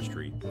entertainment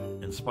industry,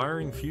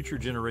 inspiring future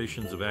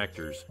generations of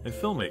actors and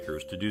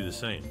filmmakers to do the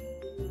same.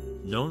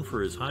 Known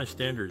for his high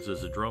standards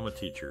as a drama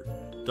teacher,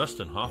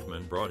 Dustin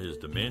Hoffman brought his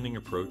demanding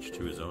approach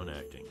to his own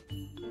acting.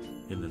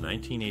 In the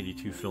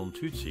 1982 film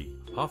Tootsie,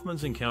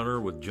 Hoffman's encounter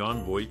with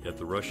Jon Voight at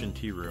the Russian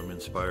tea room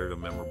inspired a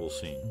memorable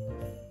scene.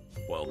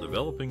 While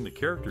developing the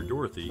character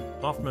Dorothy,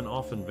 Hoffman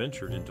often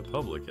ventured into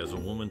public as a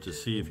woman to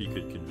see if he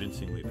could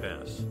convincingly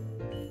pass.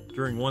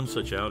 During one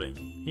such outing,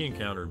 he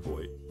encountered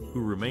Voight,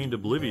 who remained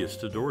oblivious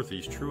to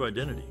Dorothy's true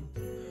identity.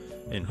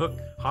 In Hook,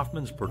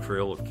 Hoffman's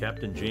portrayal of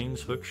Captain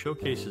James Hook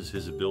showcases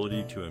his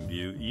ability to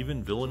imbue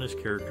even villainous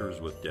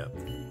characters with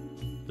depth.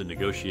 The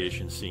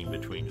negotiation scene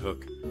between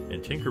Hook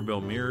and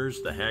Tinkerbell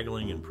mirrors the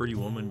haggling in Pretty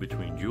Woman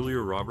between Julia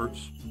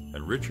Roberts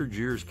and Richard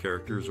Gere's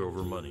characters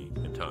over money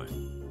and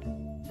time.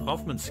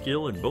 Hoffman's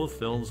skill in both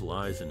films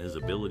lies in his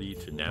ability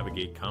to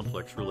navigate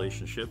complex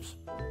relationships,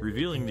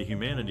 revealing the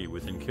humanity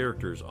within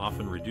characters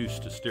often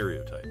reduced to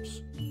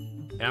stereotypes.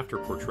 After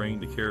portraying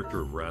the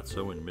character of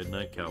Ratso in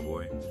Midnight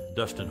Cowboy,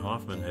 Dustin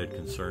Hoffman had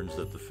concerns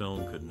that the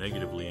film could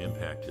negatively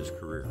impact his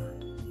career.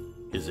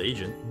 His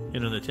agent,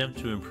 in an attempt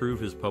to improve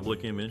his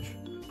public image,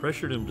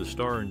 pressured him to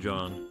star in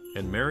John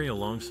and marry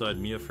alongside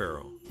Mia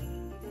Farrow.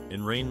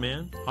 In Rain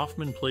Man,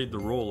 Hoffman played the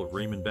role of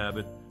Raymond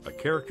Babbitt, a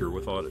character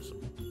with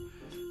autism.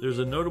 There's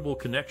a notable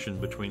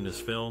connection between this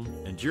film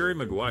and Jerry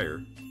Maguire,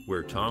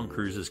 where Tom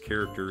Cruise's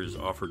character is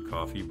offered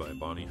coffee by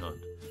Bonnie Hunt,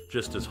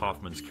 just as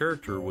Hoffman's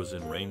character was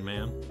in Rain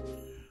Man.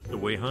 The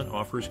way Hunt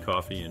offers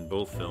coffee in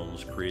both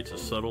films creates a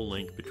subtle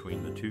link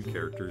between the two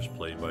characters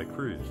played by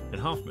Cruise and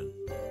Hoffman.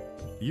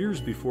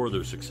 Years before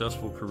their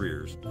successful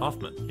careers,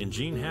 Hoffman and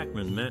Gene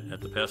Hackman met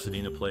at the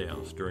Pasadena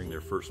Playhouse during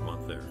their first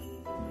month there.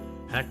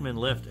 Hackman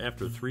left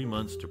after 3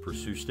 months to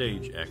pursue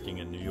stage acting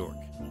in New York,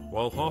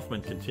 while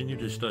Hoffman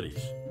continued his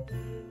studies.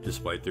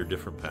 Despite their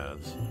different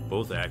paths,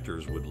 both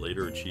actors would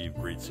later achieve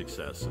great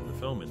success in the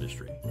film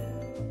industry.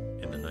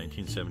 In the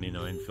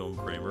 1979 film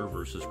Kramer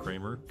vs.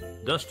 Kramer,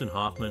 Dustin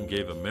Hoffman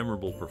gave a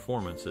memorable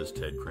performance as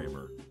Ted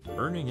Kramer,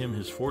 earning him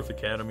his 4th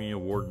Academy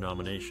Award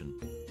nomination.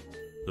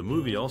 The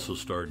movie also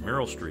starred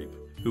Meryl Streep,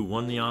 who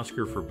won the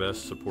Oscar for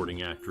Best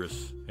Supporting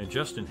Actress, and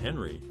Justin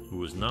Henry, who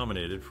was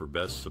nominated for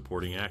Best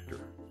Supporting Actor.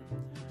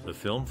 The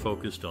film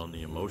focused on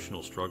the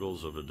emotional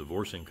struggles of a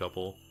divorcing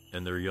couple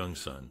and their young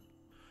son.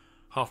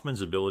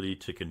 Hoffman's ability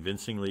to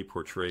convincingly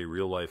portray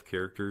real-life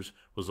characters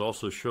was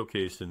also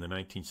showcased in the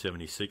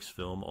 1976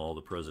 film All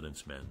the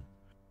President's Men.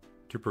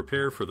 To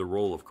prepare for the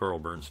role of Carl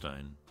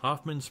Bernstein,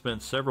 Hoffman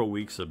spent several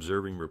weeks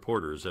observing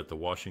reporters at the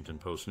Washington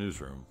Post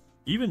newsroom,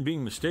 even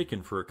being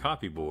mistaken for a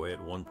copy boy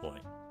at one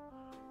point.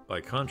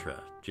 By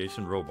contrast,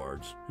 Jason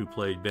Robards, who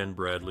played Ben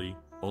Bradley,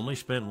 only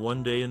spent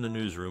 1 day in the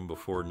newsroom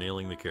before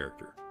nailing the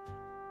character.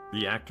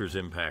 The actor's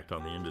impact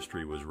on the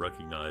industry was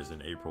recognized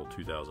in April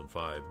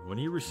 2005 when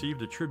he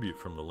received a tribute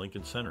from the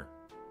Lincoln Center.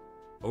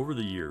 Over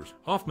the years,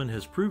 Hoffman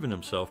has proven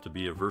himself to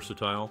be a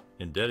versatile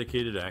and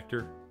dedicated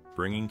actor,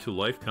 bringing to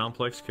life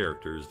complex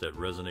characters that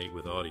resonate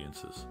with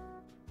audiences.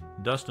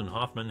 Dustin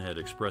Hoffman had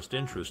expressed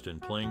interest in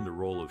playing the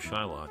role of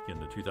Shylock in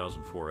the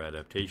 2004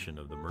 adaptation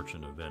of The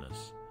Merchant of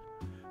Venice.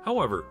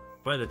 However,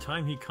 by the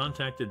time he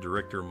contacted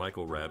director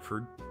Michael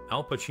Radford,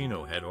 Al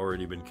Pacino had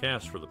already been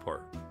cast for the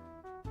part.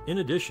 In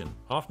addition,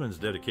 Hoffman's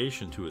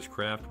dedication to his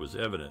craft was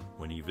evident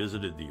when he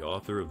visited the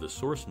author of the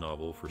source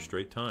novel for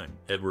Straight Time,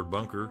 Edward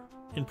Bunker,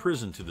 in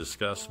prison to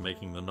discuss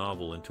making the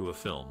novel into a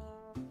film.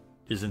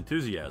 His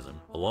enthusiasm,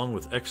 along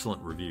with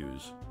excellent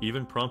reviews,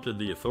 even prompted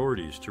the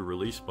authorities to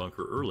release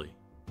Bunker early.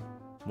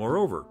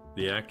 Moreover,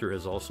 the actor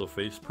has also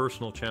faced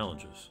personal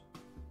challenges.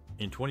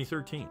 In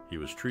 2013, he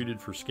was treated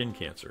for skin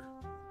cancer.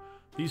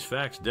 These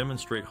facts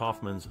demonstrate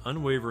Hoffman's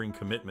unwavering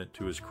commitment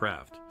to his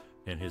craft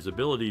and his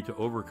ability to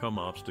overcome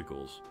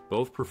obstacles,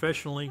 both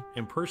professionally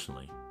and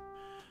personally.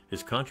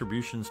 His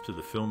contributions to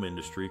the film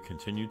industry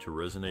continue to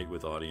resonate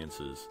with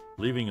audiences,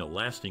 leaving a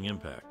lasting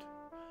impact.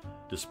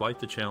 Despite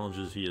the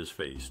challenges he has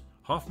faced,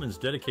 Hoffman's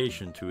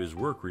dedication to his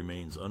work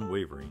remains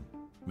unwavering,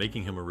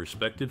 making him a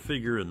respected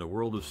figure in the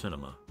world of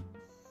cinema.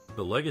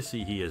 The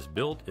legacy he has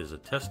built is a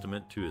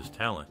testament to his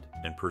talent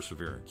and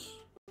perseverance.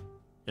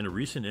 In a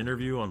recent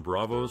interview on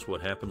Bravo's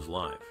What Happens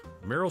Live,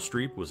 Meryl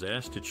Streep was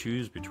asked to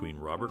choose between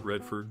Robert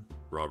Redford,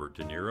 Robert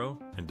De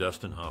Niro, and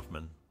Dustin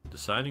Hoffman,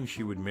 deciding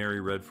she would marry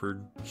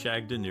Redford,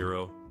 shag De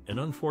Niro, and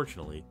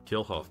unfortunately,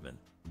 kill Hoffman.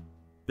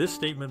 This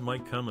statement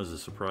might come as a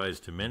surprise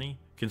to many,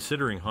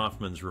 considering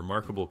Hoffman's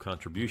remarkable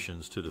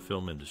contributions to the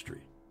film industry.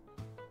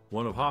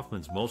 One of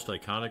Hoffman's most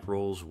iconic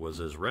roles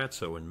was as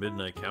Ratso in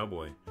Midnight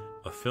Cowboy,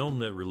 a film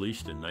that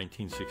released in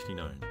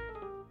 1969.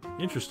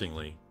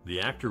 Interestingly,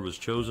 the actor was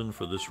chosen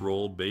for this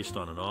role based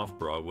on an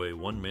off-Broadway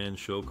one-man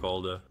show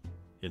called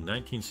in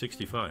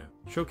 1965,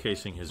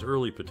 showcasing his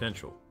early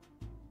potential.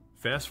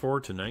 Fast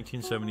forward to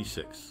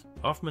 1976,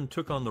 Hoffman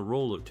took on the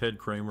role of Ted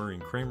Kramer in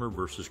Kramer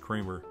vs.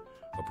 Kramer,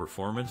 a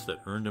performance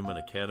that earned him an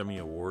Academy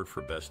Award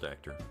for Best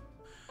Actor.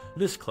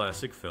 This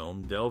classic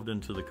film delved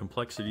into the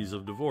complexities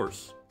of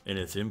divorce and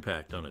its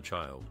impact on a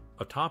child,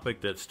 a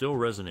topic that still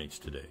resonates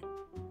today.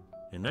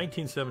 In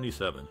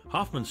 1977,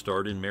 Hoffman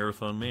starred in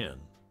Marathon Man,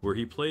 where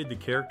he played the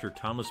character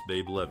Thomas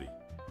Babe Levy.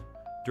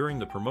 During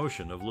the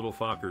promotion of Little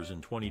Fockers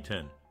in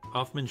 2010,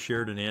 Hoffman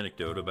shared an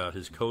anecdote about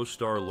his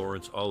co-star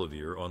Laurence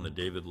Olivier on The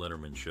David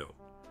Letterman Show.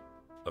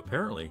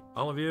 Apparently,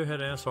 Olivier had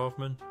asked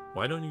Hoffman,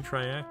 "Why don't you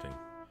try acting?"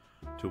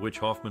 To which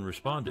Hoffman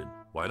responded,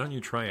 "Why don't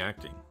you try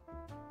acting?"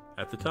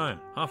 At the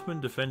time,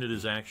 Hoffman defended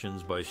his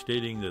actions by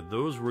stating that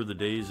those were the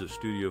days of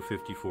Studio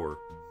 54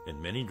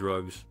 and many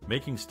drugs,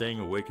 making staying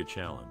awake a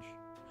challenge.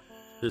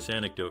 This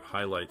anecdote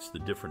highlights the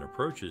different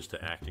approaches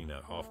to acting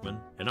that Hoffman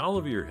and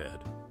Olivier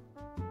had.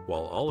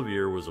 While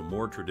Olivier was a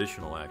more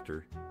traditional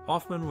actor,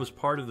 Hoffman was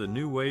part of the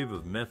new wave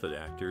of method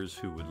actors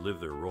who would live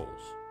their roles.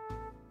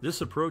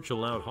 This approach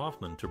allowed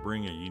Hoffman to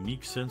bring a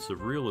unique sense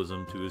of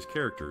realism to his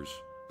characters,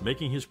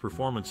 making his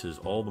performances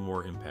all the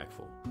more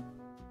impactful.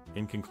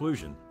 In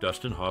conclusion,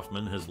 Dustin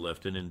Hoffman has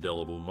left an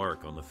indelible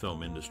mark on the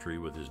film industry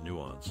with his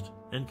nuanced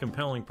and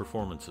compelling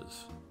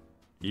performances.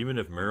 Even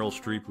if Meryl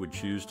Streep would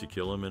choose to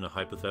kill him in a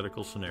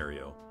hypothetical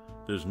scenario,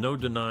 there's no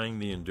denying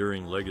the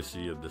enduring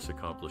legacy of this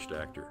accomplished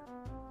actor.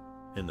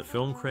 In the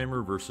film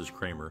Kramer vs.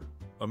 Kramer,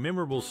 a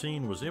memorable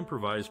scene was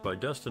improvised by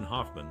Dustin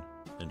Hoffman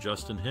and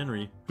Justin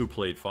Henry, who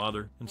played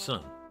father and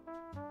son.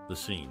 The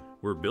scene,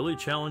 where Billy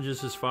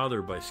challenges his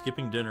father by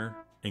skipping dinner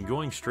and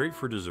going straight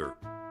for dessert,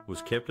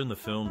 was kept in the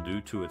film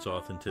due to its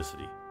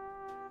authenticity.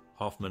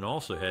 Hoffman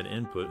also had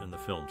input in the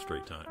film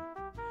Straight Time.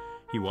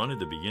 He wanted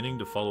the beginning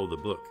to follow the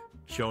book,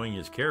 showing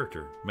his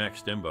character,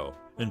 Max Dembo,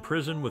 in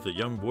prison with a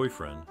young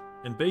boyfriend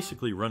and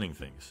basically running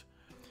things.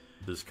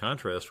 This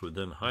contrast would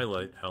then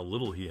highlight how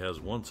little he has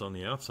once on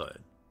the outside.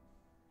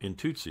 In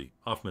Tootsie,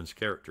 Hoffman's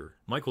character,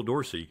 Michael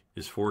Dorsey,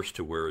 is forced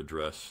to wear a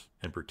dress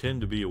and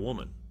pretend to be a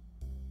woman.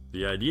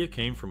 The idea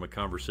came from a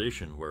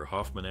conversation where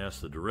Hoffman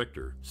asked the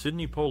director,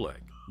 Sidney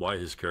Pollack, why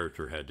his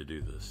character had to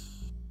do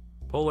this.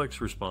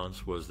 Pollack's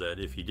response was that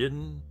if he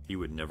didn't, he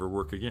would never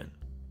work again.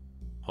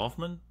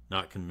 Hoffman,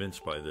 not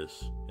convinced by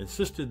this,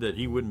 insisted that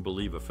he wouldn't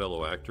believe a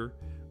fellow actor,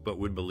 but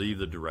would believe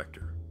the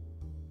director.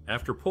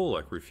 After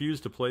Pollack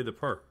refused to play the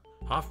part,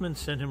 Hoffman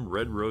sent him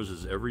red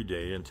roses every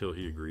day until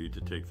he agreed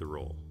to take the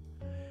role.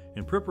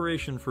 In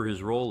preparation for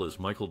his role as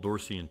Michael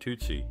Dorsey in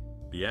Tootsie,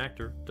 the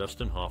actor,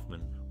 Dustin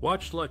Hoffman,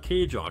 watched La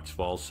Cage Aux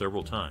Falls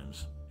several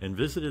times and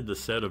visited the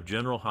set of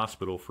General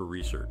Hospital for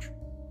research.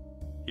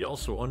 He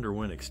also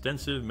underwent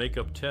extensive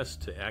makeup tests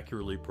to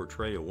accurately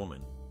portray a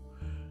woman.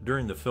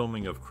 During the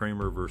filming of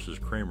Kramer vs.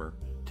 Kramer,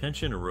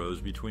 tension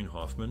arose between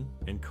Hoffman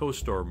and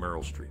co-star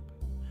Meryl Streep.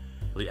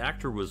 The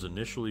actor was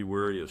initially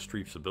wary of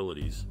Streep's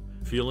abilities,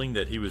 feeling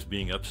that he was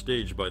being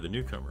upstaged by the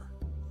newcomer.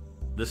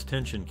 This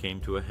tension came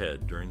to a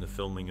head during the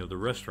filming of the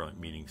restaurant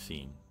meeting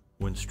scene,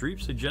 when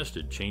Streep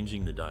suggested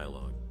changing the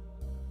dialogue.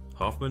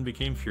 Hoffman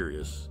became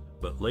furious,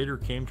 but later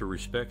came to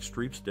respect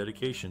Streep's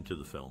dedication to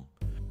the film.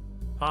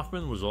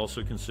 Hoffman was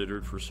also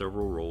considered for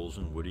several roles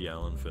in Woody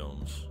Allen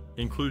films,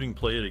 including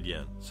Play It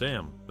Again,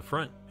 Sam, The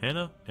Front,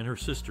 Hannah and Her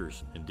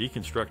Sisters, and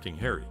Deconstructing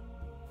Harry.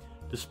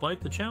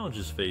 Despite the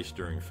challenges faced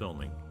during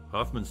filming,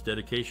 Hoffman's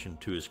dedication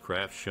to his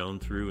craft shone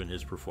through in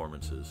his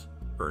performances,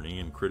 earning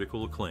him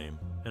critical acclaim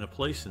and a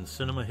place in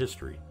cinema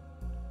history.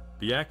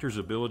 the actor's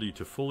ability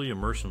to fully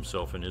immerse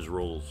himself in his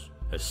roles,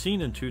 as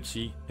seen in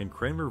Tootsie and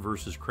Kramer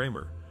vs.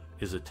 Kramer,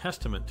 is a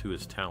testament to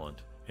his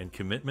talent and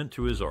commitment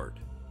to his art.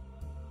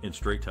 In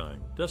Straight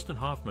Time, Dustin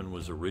Hoffman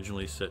was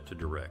originally set to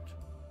direct,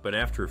 but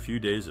after a few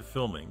days of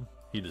filming,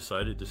 he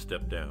decided to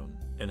step down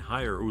and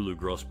hire Ulu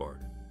Grossbard.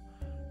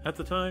 At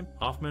the time,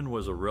 Hoffman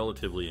was a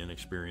relatively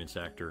inexperienced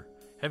actor,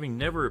 having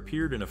never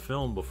appeared in a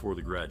film before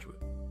The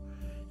Graduate.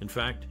 In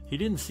fact, he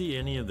didn't see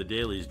any of the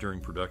dailies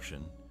during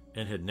production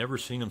and had never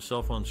seen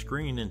himself on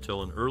screen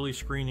until an early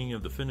screening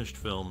of the finished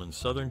film in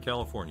Southern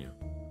California.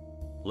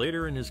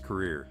 Later in his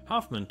career,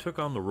 Hoffman took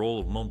on the role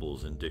of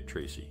Mumbles in Dick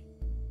Tracy.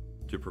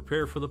 To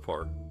prepare for the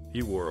part,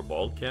 he wore a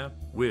bald cap,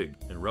 wig,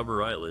 and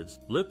rubber eyelids,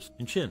 lips,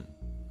 and chin.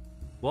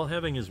 While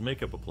having his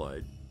makeup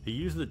applied, he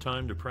used the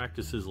time to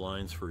practice his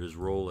lines for his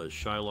role as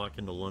Shylock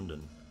in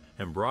London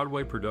and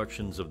Broadway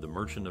productions of The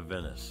Merchant of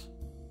Venice.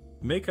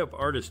 Makeup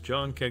artist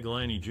John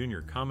Keglani Jr.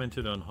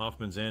 commented on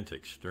Hoffman's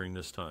antics during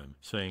this time,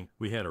 saying,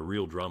 "We had a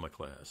real drama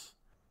class."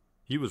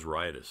 He was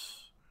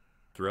riotous.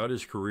 Throughout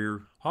his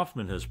career,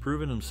 Hoffman has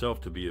proven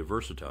himself to be a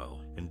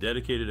versatile and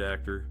dedicated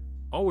actor,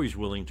 always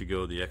willing to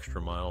go the extra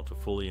mile to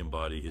fully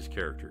embody his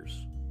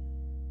characters.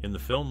 In the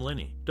film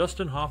Lenny,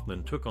 Dustin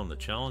Hoffman took on the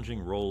challenging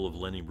role of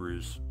Lenny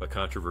Bruce, a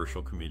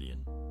controversial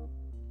comedian.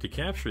 To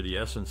capture the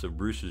essence of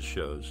Bruce's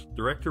shows,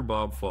 director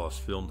Bob Fosse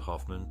filmed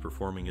Hoffman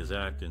performing his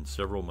act in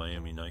several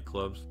Miami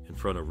nightclubs in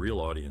front of real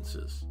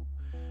audiences.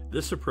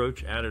 This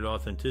approach added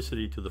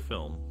authenticity to the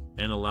film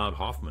and allowed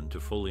Hoffman to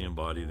fully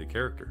embody the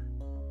character.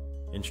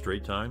 In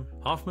Straight Time,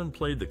 Hoffman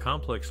played the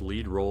complex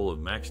lead role of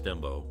Max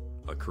Dembo,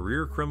 a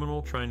career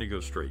criminal trying to go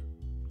straight.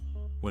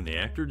 When the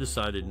actor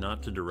decided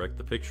not to direct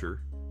the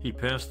picture, he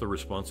passed the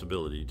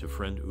responsibility to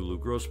friend Ulu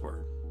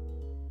Grossbard.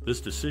 This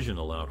decision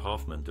allowed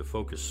Hoffman to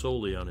focus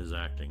solely on his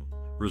acting,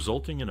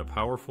 resulting in a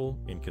powerful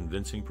and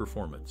convincing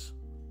performance.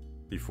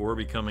 Before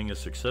becoming a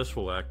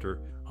successful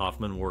actor,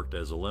 Hoffman worked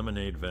as a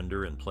lemonade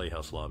vendor in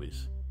playhouse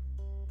lobbies.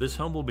 This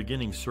humble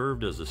beginning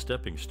served as a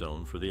stepping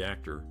stone for the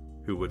actor,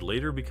 who would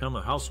later become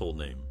a household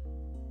name.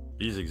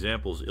 These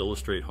examples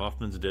illustrate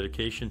Hoffman's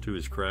dedication to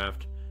his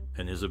craft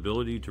and his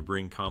ability to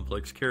bring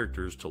complex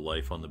characters to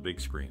life on the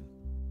big screen.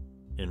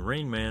 In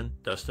Rain Man,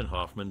 Dustin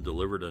Hoffman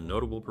delivered a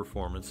notable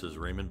performance as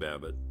Raymond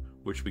Babbitt,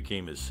 which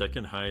became his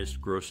second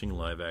highest grossing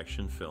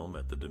live-action film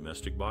at the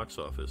domestic box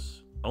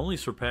office, only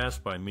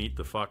surpassed by Meet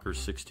the Fockers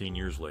 16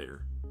 years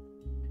later.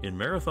 In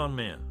Marathon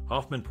Man,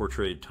 Hoffman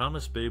portrayed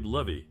Thomas Babe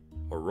Levy,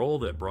 a role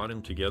that brought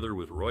him together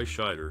with Roy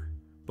Scheider,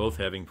 both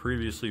having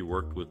previously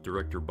worked with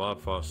director Bob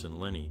Fosse and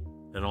Lenny,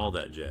 and All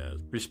That Jazz,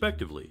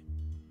 respectively.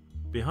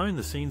 Behind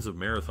the scenes of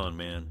Marathon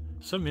Man,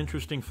 some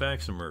interesting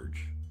facts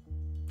emerge.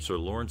 Sir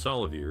Laurence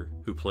Olivier,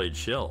 who played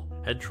Shell,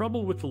 had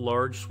trouble with the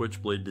large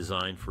switchblade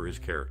design for his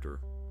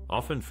character,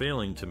 often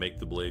failing to make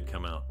the blade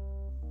come out.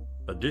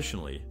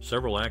 Additionally,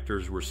 several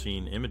actors were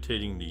seen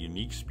imitating the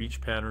unique speech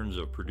patterns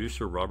of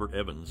producer Robert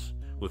Evans,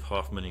 with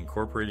Hoffman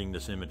incorporating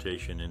this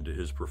imitation into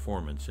his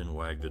performance in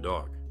Wag the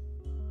Dog.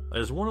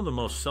 As one of the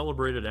most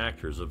celebrated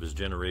actors of his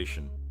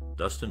generation,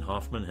 Dustin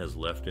Hoffman has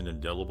left an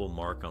indelible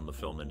mark on the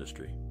film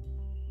industry.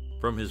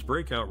 From his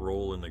breakout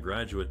role in The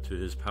Graduate to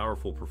his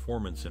powerful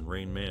performance in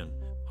Rain Man,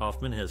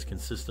 Hoffman has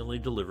consistently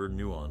delivered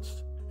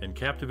nuanced and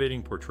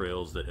captivating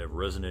portrayals that have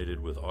resonated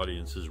with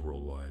audiences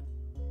worldwide.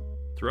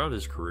 Throughout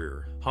his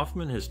career,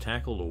 Hoffman has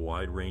tackled a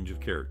wide range of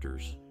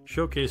characters,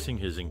 showcasing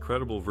his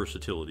incredible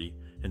versatility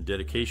and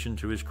dedication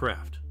to his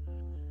craft.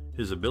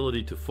 His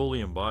ability to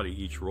fully embody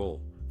each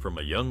role, from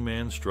a young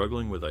man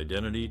struggling with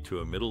identity to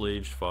a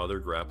middle-aged father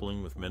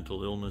grappling with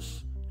mental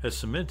illness, has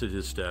cemented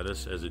his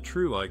status as a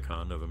true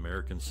icon of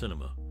American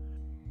cinema.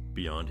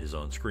 Beyond his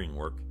on-screen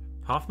work,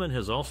 Hoffman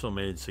has also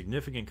made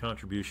significant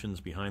contributions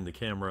behind the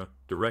camera,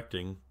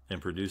 directing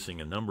and producing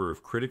a number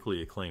of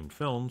critically acclaimed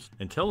films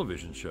and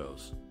television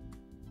shows.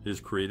 His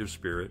creative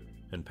spirit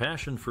and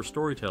passion for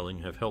storytelling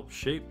have helped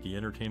shape the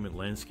entertainment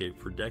landscape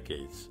for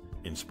decades,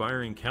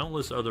 inspiring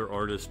countless other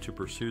artists to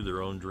pursue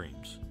their own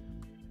dreams.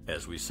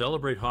 As we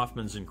celebrate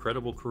Hoffman's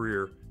incredible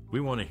career, we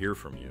want to hear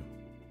from you.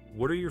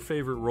 What are your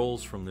favorite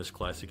roles from this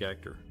classic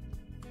actor?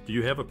 Do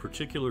you have a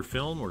particular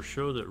film or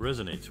show that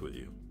resonates with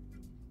you?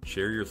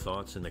 Share your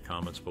thoughts in the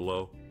comments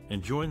below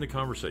and join the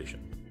conversation.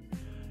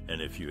 And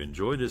if you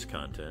enjoy this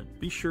content,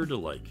 be sure to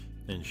like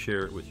and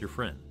share it with your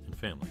friend and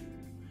family.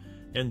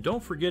 And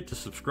don't forget to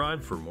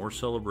subscribe for more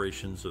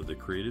celebrations of the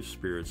creative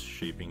spirits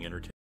shaping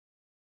entertainment.